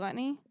this is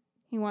gluttony.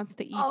 He wants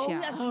to eat Oh, you.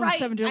 that's Oh, right.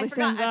 7 deadly I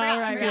forgot, sins. I forgot, All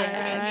I right, forgot.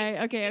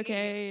 right.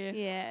 Okay.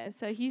 Yeah,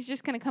 so he's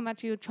just gonna come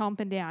at you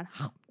chomping down.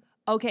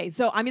 Okay,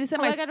 so I'm gonna send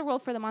Oh, my I got to roll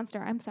for the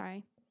monster. I'm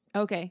sorry.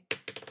 Okay.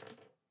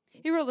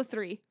 You rolled a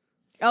 3.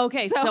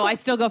 Okay, so I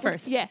still go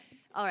first. Yeah.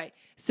 All right.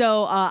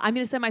 So I'm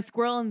gonna send my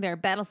squirrel in there,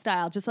 battle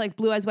style, just like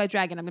Blue Eyes White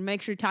Dragon. I'm gonna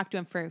make sure to talk to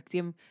him first.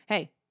 Give him,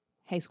 hey,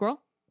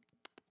 squirrel.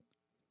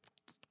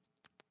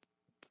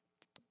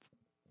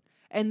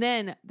 And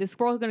then the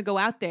squirrel's gonna go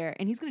out there,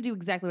 and he's gonna do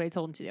exactly what I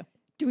told him to do.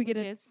 Do we get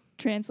Which to is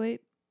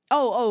translate?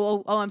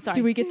 Oh! I'm sorry.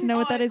 Do we get to know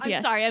what that is? I'm Yeah.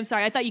 sorry.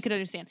 I thought you could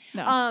understand.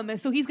 No.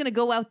 So he's gonna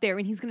go out there,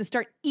 and he's gonna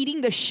start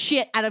eating the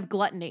shit out of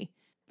gluttony.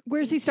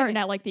 Where's he starting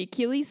at? Like the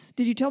Achilles?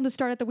 Did you tell him to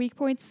start at the weak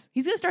points?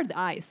 He's gonna start at the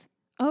eyes.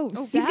 Oh,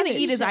 He's gonna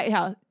eat his eye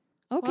out,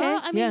 Okay.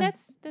 Well, I mean Yeah.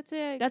 that's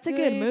a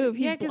good move.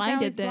 He's 'cause now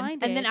blinded then.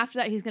 and then after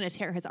that, he's gonna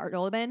tear his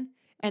artolabin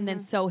and then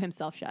Uh-huh. sew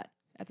himself shut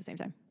at the same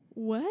time.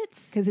 What?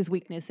 Because his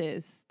weakness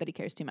is that he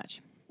cares too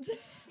much.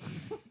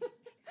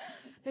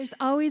 There's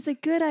always a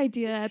good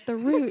idea at the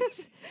root,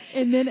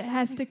 and then it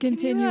has to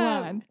continue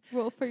on.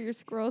 Roll for your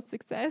squirrel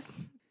success.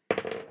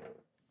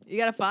 You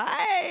got a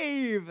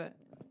 5.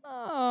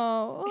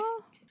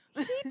 Oh,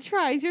 he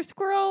tries. Your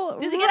squirrel.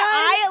 Does he get an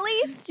eye at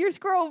least? Your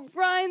squirrel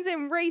runs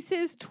and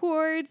races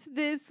towards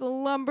this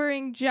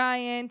lumbering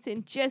giant,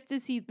 and just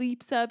as he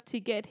leaps up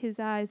to get his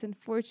eyes,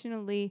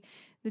 unfortunately,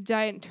 the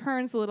giant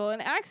turns a little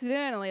and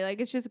accidentally,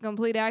 like it's just a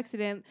complete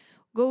accident,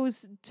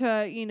 goes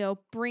to,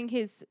 bring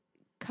his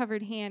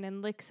covered hand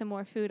and lick some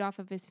more food off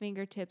of his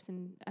fingertips,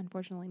 and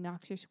unfortunately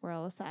knocks your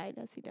squirrel aside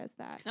as he does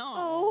that.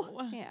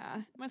 No.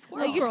 Yeah. My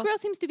squirrel. Your squirrel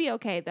seems to be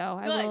okay, though.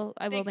 I Good. will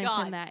Thank mention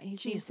God. that. He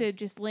seems to Jesus.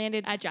 just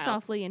landed Agile.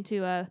 softly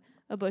into a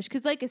bush.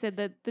 Because like I said,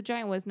 the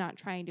giant was not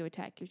trying to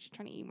attack. He was just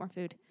trying to eat more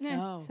food.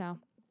 No. So,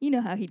 You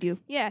know how he do.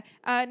 yeah.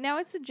 Now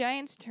it's the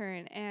giant's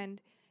turn.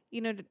 And,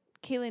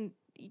 Kaylin,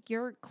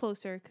 you're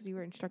closer because you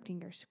were instructing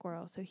your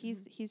squirrel. So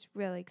he's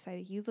really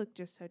excited. You look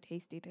just so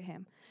tasty to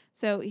him.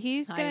 So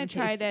he's I going am to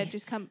try to tasty.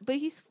 just come. But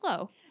he's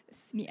slow.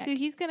 Sneak. So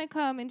he's going to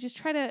come and just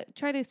try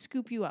to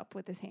scoop you up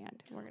with his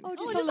hand. We're gonna Oh, see.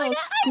 just just a like little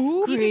ice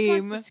scoop. He just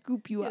wants cream. to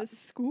scoop you up.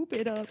 Scoop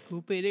it up.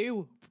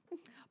 Scoopity.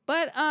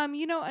 But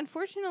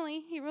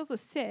unfortunately, he rolls a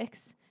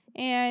 6,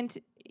 and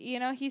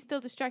he's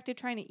still distracted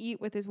trying to eat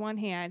with his one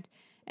hand,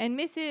 and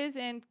misses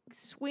and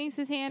swings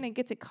his hand and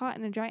gets it caught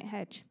in a giant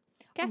hedge.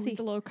 Oh, Cassie, he's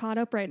a little caught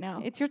up right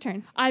now. it's your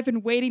turn. I've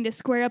been waiting to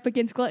square up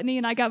against gluttony,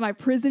 and I got my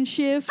prison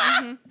shiv.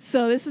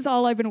 So this is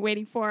all I've been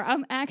waiting for.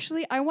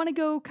 I want to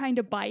go kind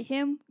of by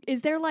him.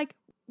 Is there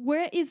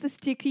where is the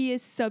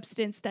stickiest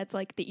substance that's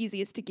like the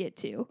easiest to get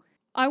to?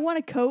 I'm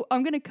going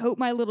to coat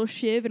my little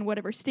shiv in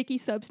whatever sticky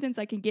substance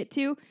I can get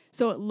to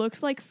so it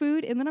looks like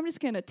food, and then I'm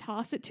just going to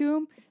toss it to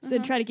him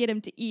and try to get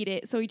him to eat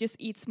it so he just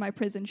eats my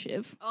prison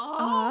shiv.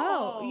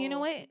 Oh, you know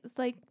what? It's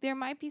like there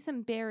might be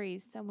some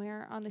berries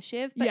somewhere on the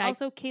shiv, but Yeah,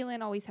 also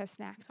Kaylin always has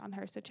snacks on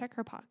her, so check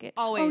her pockets.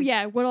 Always. Oh,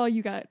 yeah. What all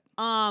you got?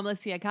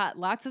 Let's see. I got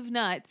lots of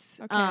nuts.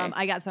 Okay.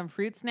 I got some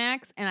fruit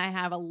snacks, and I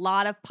have a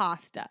lot of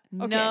pasta.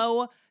 Okay.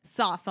 No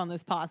sauce on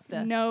this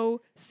pasta. No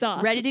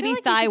sauce. Ready to I feel be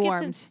like thigh you could get some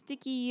warmed.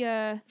 sticky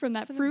from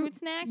that from the fruit. fruit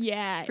snacks.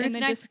 Yeah. Fruit and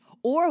then snacks.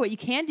 Or what you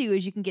can do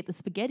is you can get the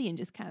spaghetti and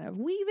just kind of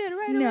weave it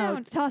right No,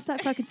 around. toss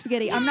that fucking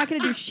spaghetti. I'm not going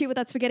to do shit with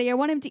that spaghetti. I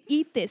want him to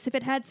eat this. If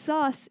it had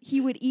sauce,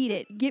 he would eat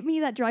it. Get me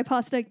that dry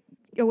pasta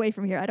away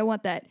from here. I don't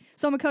want that.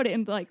 So I'm going to coat it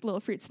in like little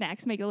fruit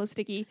snacks, make it a little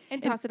sticky.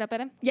 And toss it up at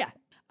him. Yeah.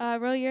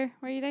 Roll your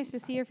dice to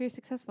see if you're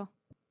successful.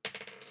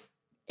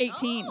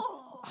 18.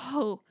 Oh. Oh,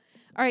 all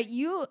right.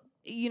 You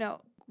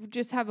know,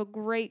 just have a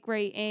great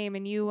aim,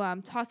 and you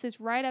toss this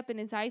right up in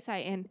his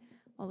eyesight, and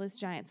well, this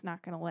giant's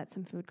not going to let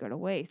some food go to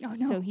waste. Oh,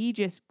 no. So he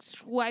just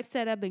swipes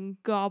that up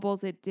and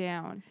gobbles it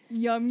down.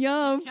 Yum,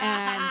 yum.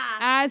 And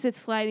as it's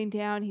sliding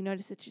down, he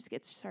notices it just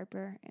gets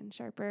sharper and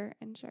sharper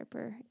and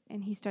sharper,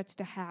 and he starts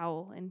to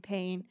howl in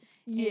pain.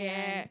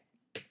 Yeah.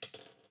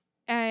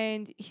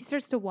 And he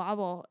starts to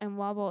wobble,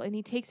 and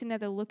he takes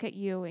another look at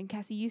you. And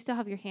Cassie, you still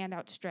have your hand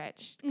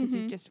outstretched because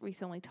you Mhm. just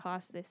recently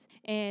tossed this,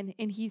 and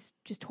he's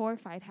just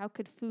horrified. How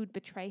could food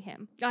betray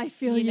him? I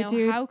feel you, know,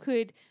 dude. how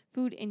could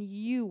food, and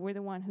you were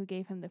the one who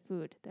gave him the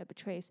food that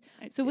betrays.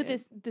 I So with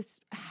did. this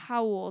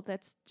howl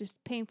that's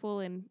just painful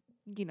and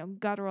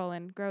guttural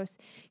and gross,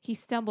 he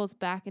stumbles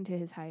back into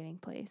his hiding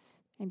place,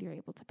 and you're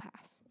able to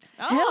pass.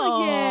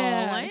 Hell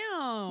yeah.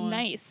 Wow.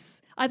 Nice.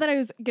 I thought I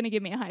was going to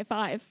give me a high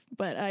five,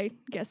 but I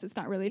guess it's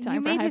not really time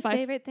You for a made high his five.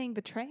 favorite thing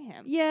betray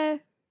him. Yeah.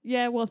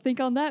 Yeah, well,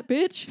 think on that,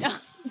 bitch.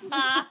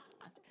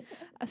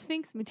 A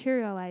sphinx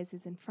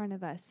materializes in front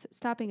of us,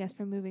 stopping us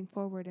from moving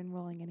forward and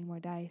rolling any more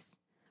dice.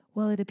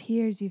 Well, it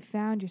appears you've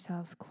found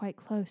yourselves quite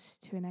close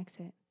to an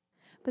exit.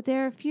 But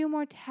there are a few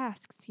more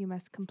tasks you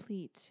must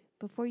complete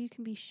before you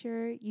can be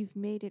sure you've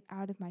made it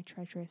out of my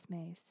treacherous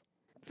maze.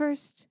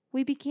 First,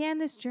 we began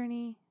this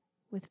journey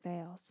with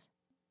fails.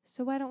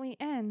 So why don't we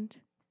end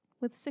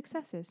with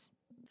successes?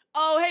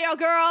 Oh, hey, yo,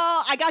 girl.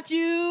 I got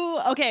you.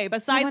 Okay, That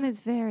besides. one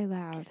is very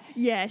loud.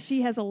 Yeah,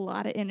 she has a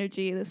lot of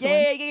energy, this Yeah,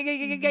 one. yeah, yeah,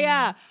 yeah, yeah,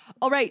 yeah.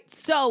 All right.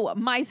 So,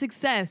 my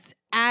success,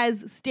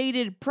 as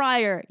stated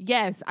prior,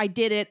 yes, I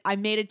did it. I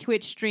made a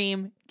Twitch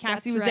stream.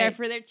 Cassie That's was there right.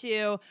 for there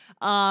too.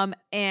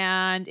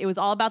 And it was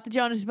all about the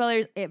Jonas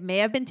Brothers. It may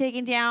have been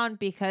taken down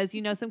because,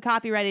 some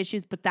copyright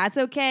issues, but that's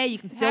okay. You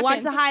can still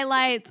watch the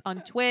highlights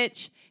on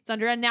Twitch. It's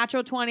under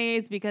Unnatural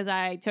 20s because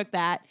I took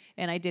that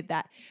and I did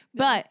that.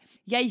 But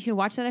yeah, you can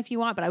watch that if you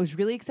want. But I was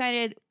really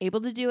excited,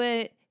 able to do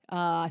it.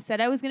 Said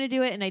I was going to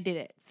do it and I did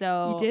it.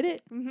 So You did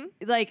it?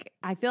 Mm-hmm.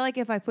 I feel like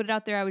if I put it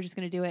out there, I was just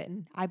going to do it.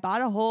 And I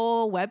bought a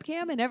whole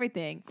webcam and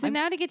everything. So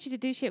now to get you to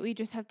do shit,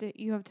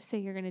 you have to say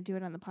you're going to do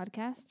it on the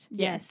podcast?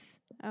 Yes.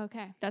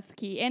 Okay. That's the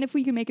key. And if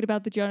we can make it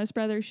about the Jonas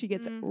Brothers, she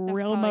gets That's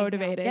real probably no.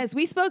 motivated. Yes,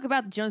 we spoke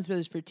about the Jonas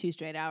Brothers for 2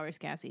 straight hours,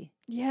 Cassie.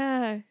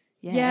 Yeah.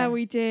 Yeah,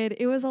 we did.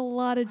 It was a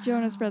lot of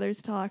Jonas Wow.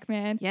 Brothers talk,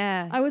 man.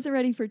 Yeah. I wasn't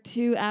ready for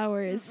 2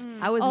 hours.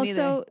 I wasn't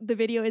Also, the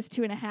video is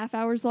 2.5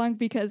 hours long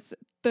because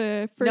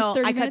the first No,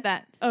 30 I minutes. cut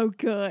that. Oh,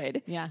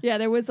 good. Yeah. Yeah,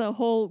 there was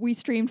we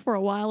streamed for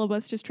a while of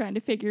us just trying to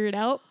figure it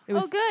out. It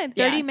was Oh, good.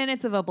 30 Yeah.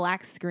 minutes of a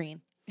black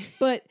screen.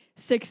 But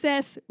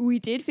success, we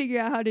did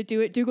figure out how to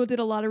do it. Dougal did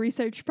a lot of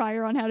research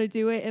prior on how to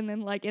do it. And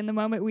then, in the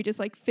moment, we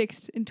just,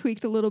 fixed and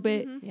tweaked a little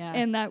bit. Mhm. Yeah.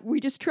 And that we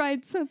just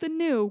tried something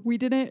new. We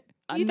didn't.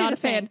 I'm You not did a a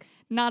fan. thing.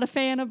 Not a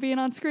fan of being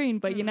on screen,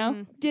 but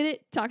Mhm. did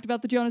it. Talked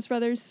about the Jonas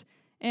Brothers.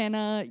 And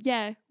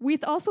yeah, we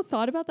also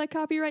thought about that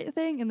copyright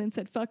thing and then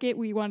said, fuck it.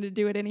 We wanted to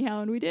do it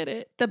anyhow, and we did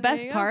it. The There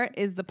best you go. part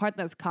is the part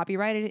that was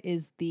copyrighted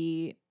is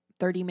the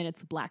 30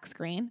 minutes black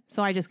screen.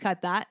 So I just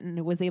cut that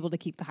and was able to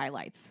keep the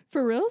highlights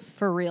For reals?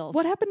 for reals.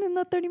 What happened in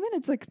the 30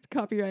 minutes? It's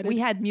copyrighted. We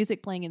had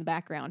music playing in the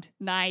background.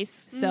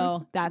 nice.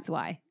 So that's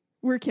why.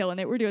 We're killing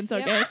it. We're doing so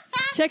Yep. good.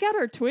 Check out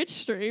our Twitch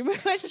stream.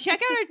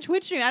 Check out our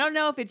Twitch stream. I don't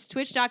know if it's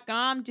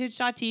twitch.com,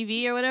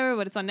 twitch.tv or whatever,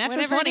 but it's on Natural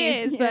Whatever 20s. it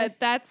is, Yeah. but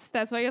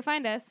that's where you'll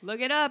find us. Look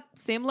it up.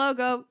 Same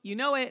logo. You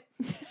know it.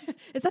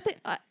 Is that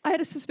I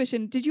had a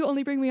suspicion. Did you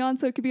only bring me on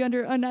so it could be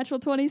under Unnatural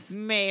 20s?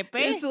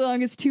 Maybe. As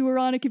long as 2 are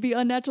on, it could be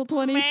Unnatural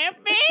 20s.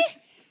 Maybe.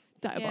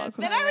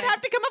 Diabolical. Then I would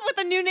have to come up with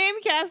a new name,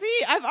 Cassie.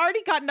 I've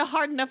already gotten a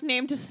hard enough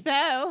name to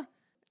spell.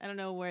 I don't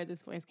know where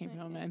this voice came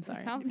from. I'm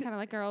sorry. It sounds kind of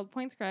like our old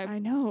point scribe. I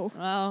know.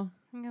 Well,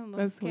 I'm a little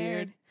That's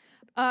scared. weird.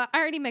 I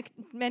already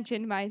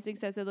mentioned my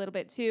success a little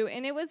bit too,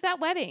 and it was that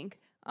wedding.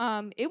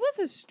 It was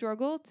a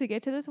struggle to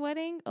get to this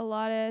wedding. A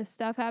lot of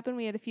stuff happened.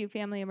 We had a few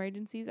family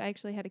emergencies. I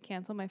actually had to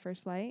cancel my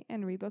first flight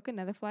and rebook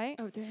another flight,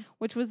 Oh, damn.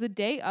 which was the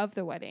day of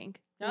the wedding.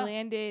 Oh.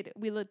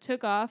 We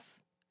took off.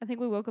 I think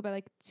we woke up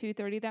at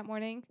 2:30 that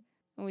morning,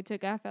 and we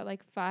took off at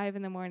 5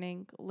 in the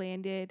morning.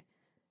 Landed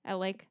at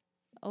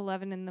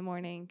 11 in the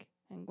morning,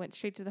 and went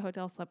straight to the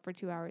hotel. Slept for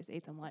 2 hours.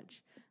 Ate some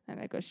lunch. And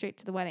I go straight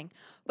to the wedding.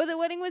 But the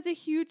wedding was a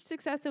huge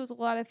success. It was a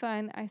lot of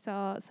fun. I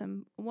saw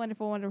some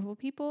wonderful, wonderful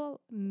people,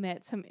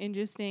 met some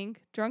interesting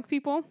drunk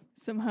people,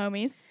 Some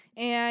homies.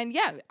 and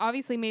yeah,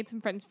 obviously made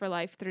some friends for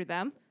life through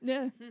them.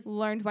 Yeah.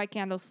 Learned why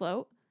candles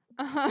float.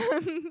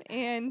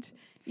 And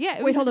yeah,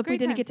 it Wait, was hold just a up. We great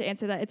didn't time. get to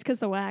answer that. It's because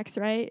the wax,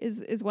 right?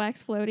 Is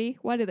wax floaty?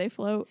 Why do they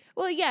float?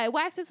 Well, yeah,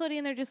 wax is floating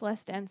and they're just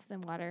less dense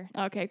than water.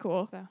 Okay,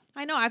 cool. So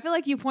I know. I feel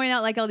like you point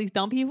out like all these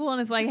dumb people,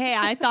 and it's like, hey,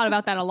 I thought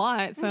about that a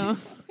lot. So,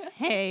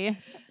 hey.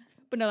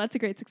 But no, that's a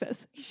great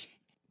success.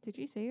 did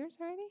you say yours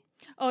already?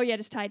 Oh, yeah,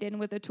 just tied in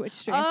with a Twitch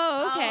stream.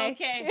 Oh, okay. Oh,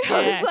 okay. I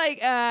Yeah. was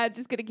like,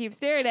 just gonna keep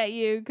staring at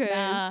you because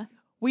Nah.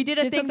 We did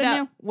a Did thing something that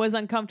new. was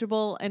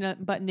uncomfortable and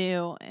but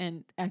new,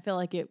 and I feel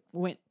like it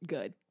went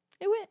good.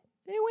 It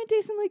went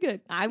decently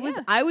good. I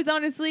was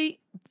honestly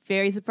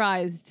very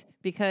surprised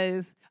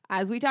because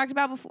as we talked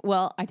about before,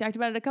 well, I talked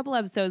about it a couple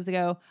episodes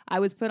ago. I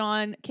was put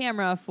on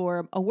camera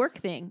for a work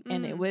thing,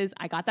 and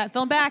I got that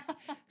film back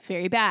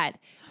very bad.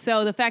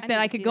 So the fact I that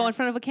need I to could see go that. in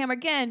front of a camera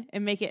again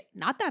and make it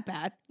not that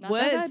bad Not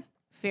was that bad.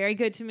 very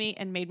good to me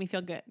and made me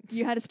feel good.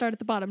 You had to start at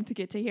the bottom to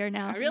get to here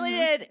now. I really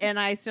did, and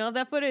I still have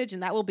that footage,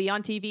 and that will be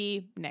on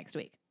TV next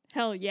week.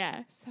 Hell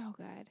yeah. so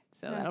good.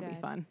 So that'll be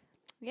good. fun.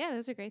 Yeah,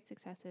 those are great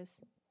successes.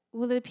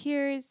 Well, it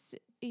appears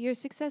your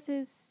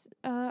successes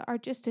are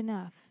just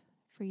enough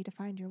for you to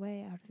find your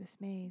way out of this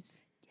maze.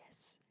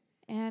 Yes.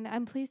 And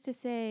I'm pleased to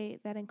say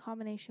that in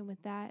combination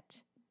with that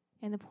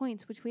and the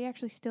points, which we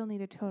actually still need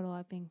a total,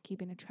 I've been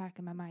keeping a track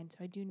in my mind, so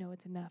I do know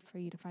it's enough for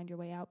you to find your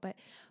way out. But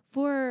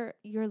for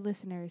your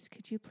listeners,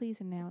 could you please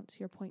announce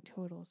your point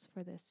totals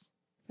for this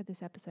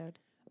episode?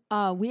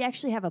 We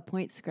actually have a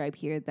point scribe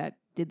here that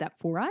did that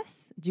for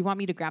us. Do you want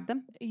me to grab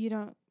them? You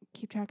don't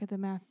keep track of the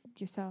math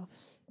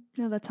yourselves.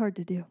 No, that's hard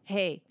to do.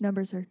 Hey,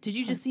 Numbers are. did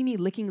you just see me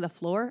licking the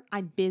floor?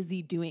 I'm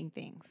busy doing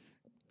things.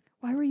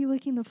 Why were you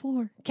licking the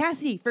floor?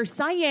 Cassie, for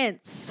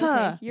science.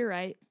 Okay, you're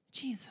right.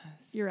 Jesus.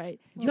 You're right.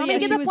 Do you want me to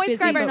get she the was point busy,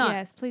 scribe or but- not?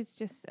 Yes, please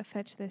just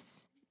fetch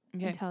this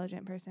Okay.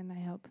 intelligent person,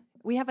 I hope.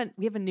 We have a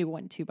new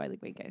one too, by the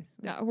way, guys.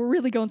 We're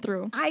really going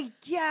through. It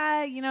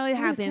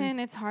happens. Listen,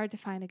 it's hard to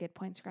find a good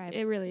point scribe.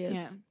 It really is.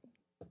 Yeah.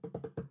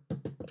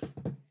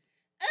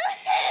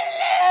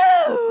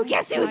 Hello!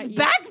 Guess who's Thought you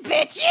back,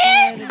 said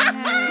bitches?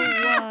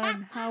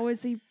 everyone. How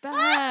is he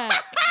back?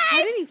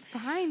 How did he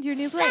find your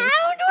new place?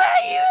 Found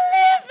where you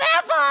live,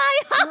 have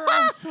I? We're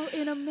all so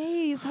in a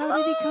maze. How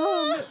did he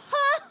come?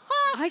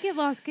 I get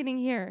lost getting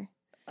here.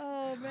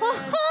 Oh At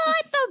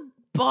the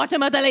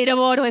bottom of the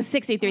leaderboard with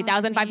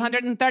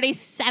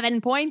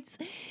 63,537 points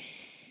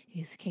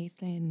is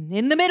Caitlin.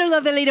 In the middle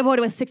of the leaderboard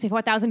with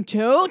 64,000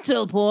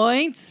 total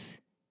points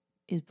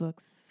is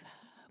Books.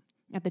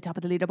 At the top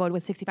of the leaderboard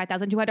with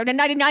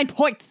 65,299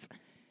 points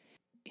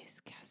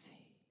is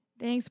Cassie.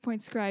 Thanks,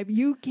 Point Scribe.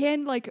 You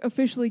can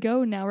officially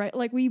go now, right?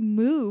 We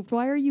moved.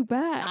 Why are you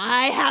back?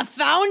 I have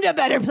found a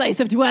better place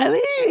of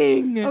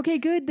dwelling. Okay,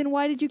 good. Then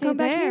why did you Stay come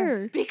back there.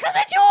 here? Because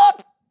it's your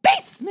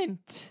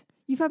basement.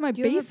 You found my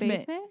Do you basement.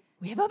 have a basement?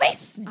 We have a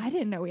basement. I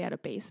didn't know we had a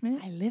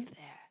basement. I live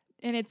there.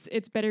 And it's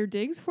better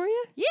digs for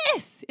you?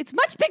 Yes, it's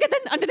much bigger than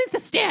underneath the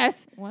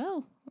stairs.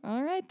 Well,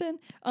 all right then.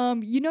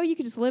 You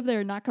could just live there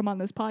and not come on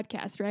this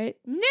podcast, right?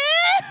 No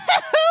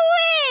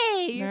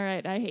All way.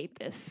 right, I hate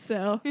this.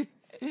 So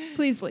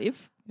please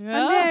leave. I'm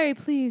very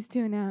pleased to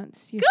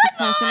announce your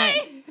success,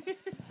 and I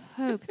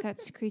hope that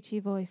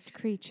screechy-voiced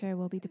creature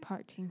will be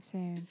departing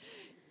soon.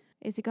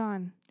 Is it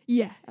gone?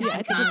 Yeah. Yeah, I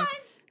think God.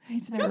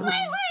 he's never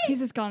Completely.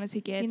 He's as gone as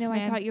he gets. You know,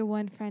 man. I thought your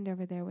one friend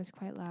over there was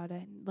quite loud.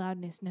 And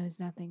loudness knows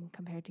nothing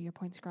compared to your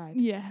point scribe.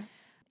 Yeah.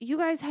 You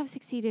guys have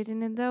succeeded,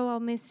 and though I'll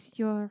miss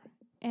your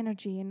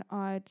energy and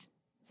odd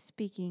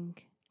speaking.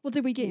 Well,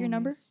 did we get your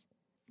number? manners,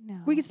 No.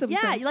 We can still be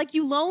Yeah, friends. like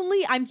you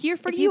lonely. I'm here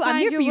for if you. you I'm find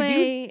here your for you, dude.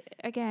 way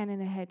again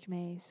in a hedge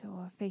maze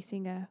or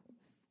facing a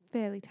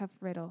fairly tough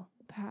riddle,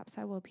 perhaps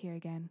I will appear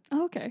again.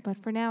 Oh, okay. But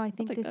for now, I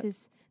think take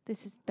this that.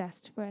 is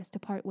best for us to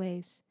part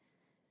ways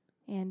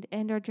and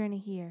end our journey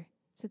here.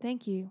 So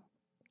thank you.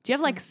 Do you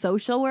have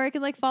social where I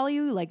can follow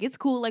you? It's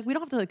cool. We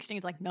don't have to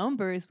exchange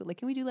numbers, but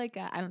can we do I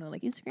don't know,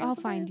 Instagram? I'll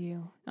sometime? find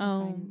you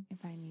Oh.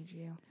 if I need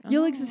you.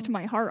 You'll Oh. exist in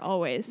my heart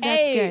always.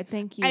 Hey, That's good.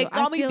 Thank you. hey,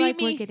 call I me, feel beat like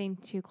me. we're getting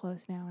too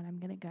close now, and I'm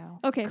gonna go.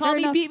 Okay, Call fair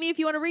me, enough. beat me if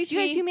you want to reach You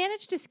me. guys, you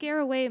managed to scare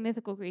away a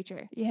mythical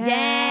creature.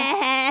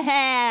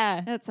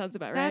 Yeah. That sounds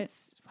about right.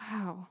 That's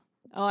wow.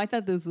 Oh, I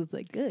thought this was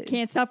good.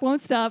 Can't stop,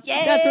 won't stop.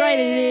 Yeah. That's right,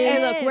 it is.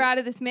 Hey, look, we're out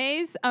of this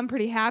maze. I'm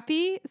pretty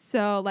happy.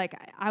 So,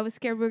 I was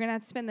scared we were gonna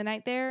have to spend the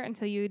night there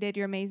until you did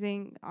your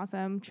amazing,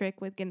 awesome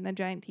trick with getting the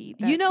giant teeth.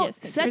 You know, yes,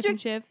 that Chris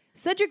and Shiv.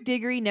 Cedric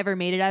Diggory never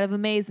made it out of a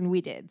maze, and we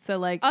did. So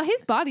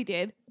His body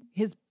did.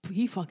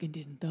 he fucking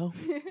didn't though.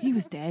 He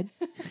was dead.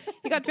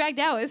 He got dragged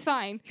out. It's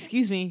fine.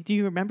 Excuse me. Do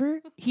you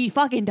remember? He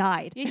fucking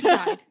died. Yeah, he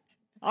died.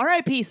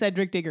 R.I.P.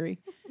 Cedric Diggory.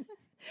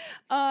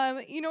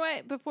 You know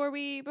what? Before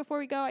we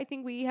go, I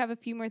think we have a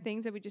few more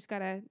things that we just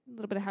got a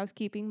little bit of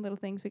housekeeping, little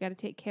things we got to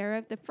take care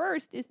of. The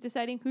first is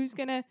deciding who's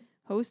gonna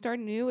host our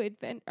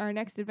our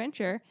next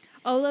adventure.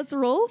 Oh, let's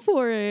roll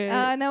for it.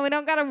 No, we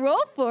don't got to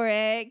roll for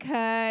it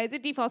because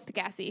it defaults to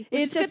Cassie.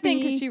 Which It's is a good just thing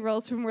me. because she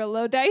rolls from real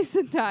low dice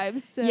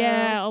sometimes. So.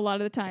 Yeah, a lot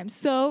of the time.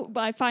 So,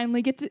 but I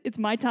finally get to, it's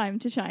my time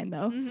to shine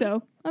though. Mhm.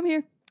 So I'm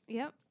here.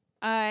 Yep.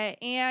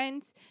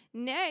 And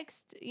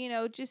next,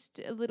 just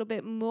a little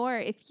bit more.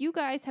 If you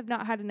guys have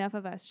not had enough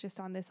of us just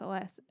on this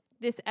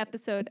this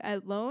episode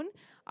alone,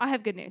 I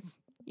have good news.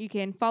 You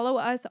can follow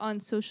us on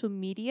social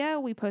media.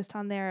 We post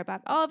on there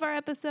about all of our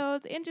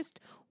episodes and just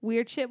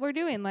weird shit we're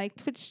doing, like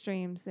Twitch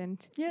streams and,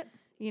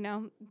 you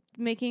know,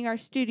 making our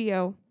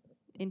studio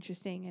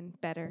interesting and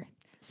better.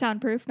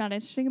 Soundproof, not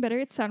interesting and better.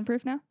 It's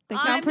soundproof now.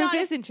 Thanks. Soundproof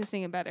is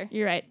interesting and better.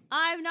 You're right.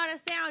 I'm not a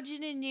sound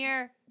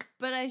engineer,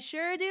 but I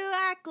sure do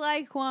act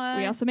like one.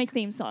 We also make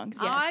theme songs.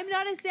 Yes. I'm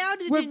not a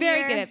sound engineer. We're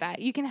very good at that.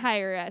 You can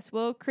hire us.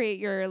 We'll create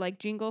your like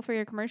jingle for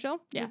your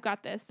commercial. Yeah. We've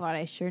got this. But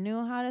I sure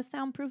knew how to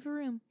soundproof a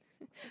room.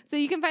 So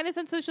you can find us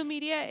on social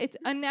media. It's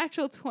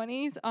Unnatural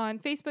 20s on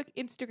Facebook,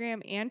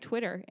 Instagram, and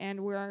Twitter.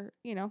 And we're,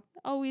 you know,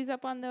 always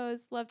up on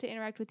those. Love to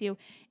interact with you.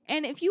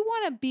 And if you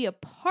want to be a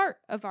part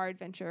of our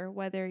adventure,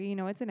 whether, you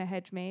know, it's in a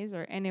hedge maze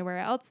or anywhere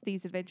else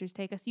these adventures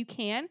take us, you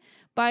can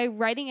by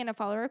writing in a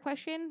follower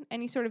question,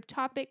 any sort of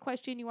topic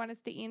question you want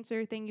us to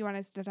answer, thing you want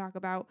us to talk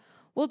about.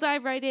 We'll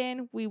dive right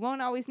in. We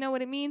won't always know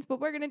what it means,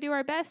 but we're going to do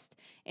our best.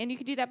 And you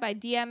can do that by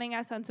DMing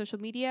us on social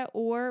media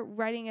or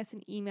writing us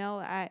an email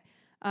at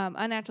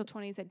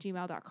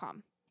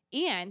unnatural20s@gmail.com.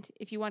 And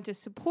if you want to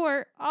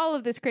support all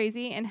of this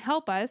crazy and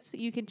help us,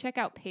 you can check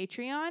out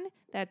Patreon.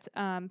 That's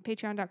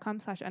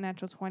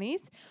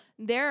patreon.com/unnatural20s.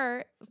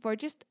 There, for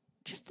just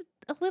as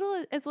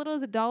little as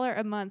 $1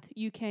 a month,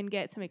 you can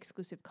get some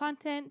exclusive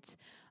content.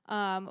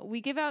 We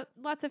give out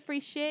lots of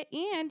free shit,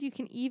 and you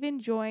can even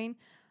join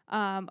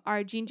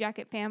our jean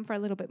jacket fam for a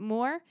little bit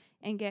more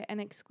and get an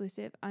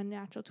exclusive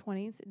Unnatural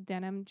 20s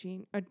denim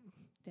jean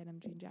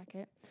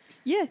jacket.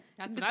 Yeah.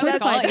 That's what what I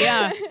would call it.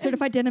 Yeah.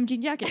 Certified denim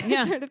jean jacket.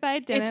 Yeah.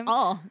 Certified denim. It's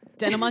all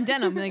denim on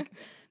denim. Like,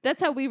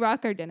 That's how we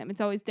rock our denim.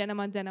 It's always denim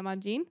on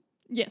jean.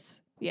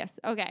 Yes. Yes.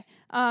 Okay.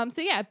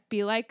 So yeah,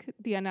 be like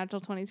the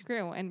Unnatural 20s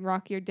crew and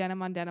rock your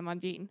denim on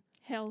jean.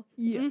 Hell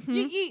yeah. Mhm.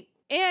 yeet, yeet.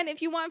 And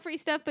if you want free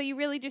stuff, but you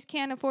really just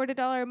can't afford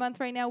 $1 a month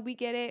right now, we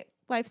get it.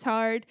 Life's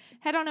hard.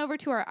 Head on over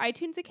to our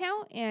iTunes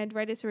account and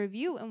write us a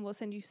review, and we'll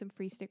send you some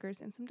free stickers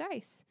and some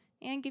dice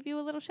and give you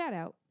a little shout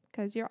out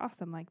because you're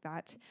awesome like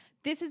that.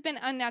 This has been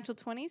Unnatural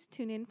 20s.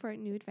 Tune in for a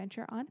new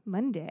adventure on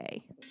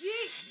Monday.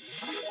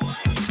 Yeet.